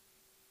Christ.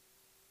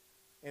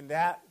 And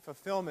that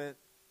fulfillment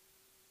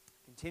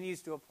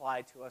continues to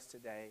apply to us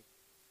today.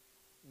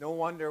 No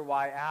wonder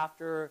why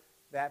after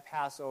that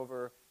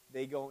Passover,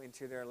 they go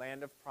into their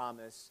land of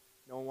promise.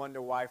 No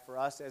wonder why for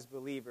us as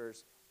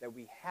believers that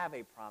we have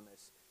a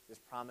promise. This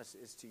promise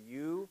is to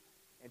you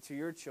and to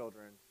your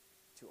children,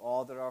 to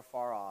all that are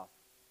far off,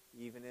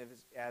 even if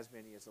as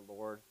many as the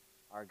Lord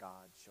our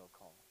God shall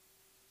call.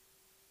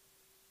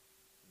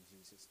 In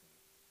Jesus'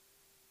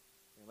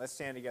 name. And let's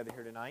stand together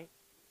here tonight.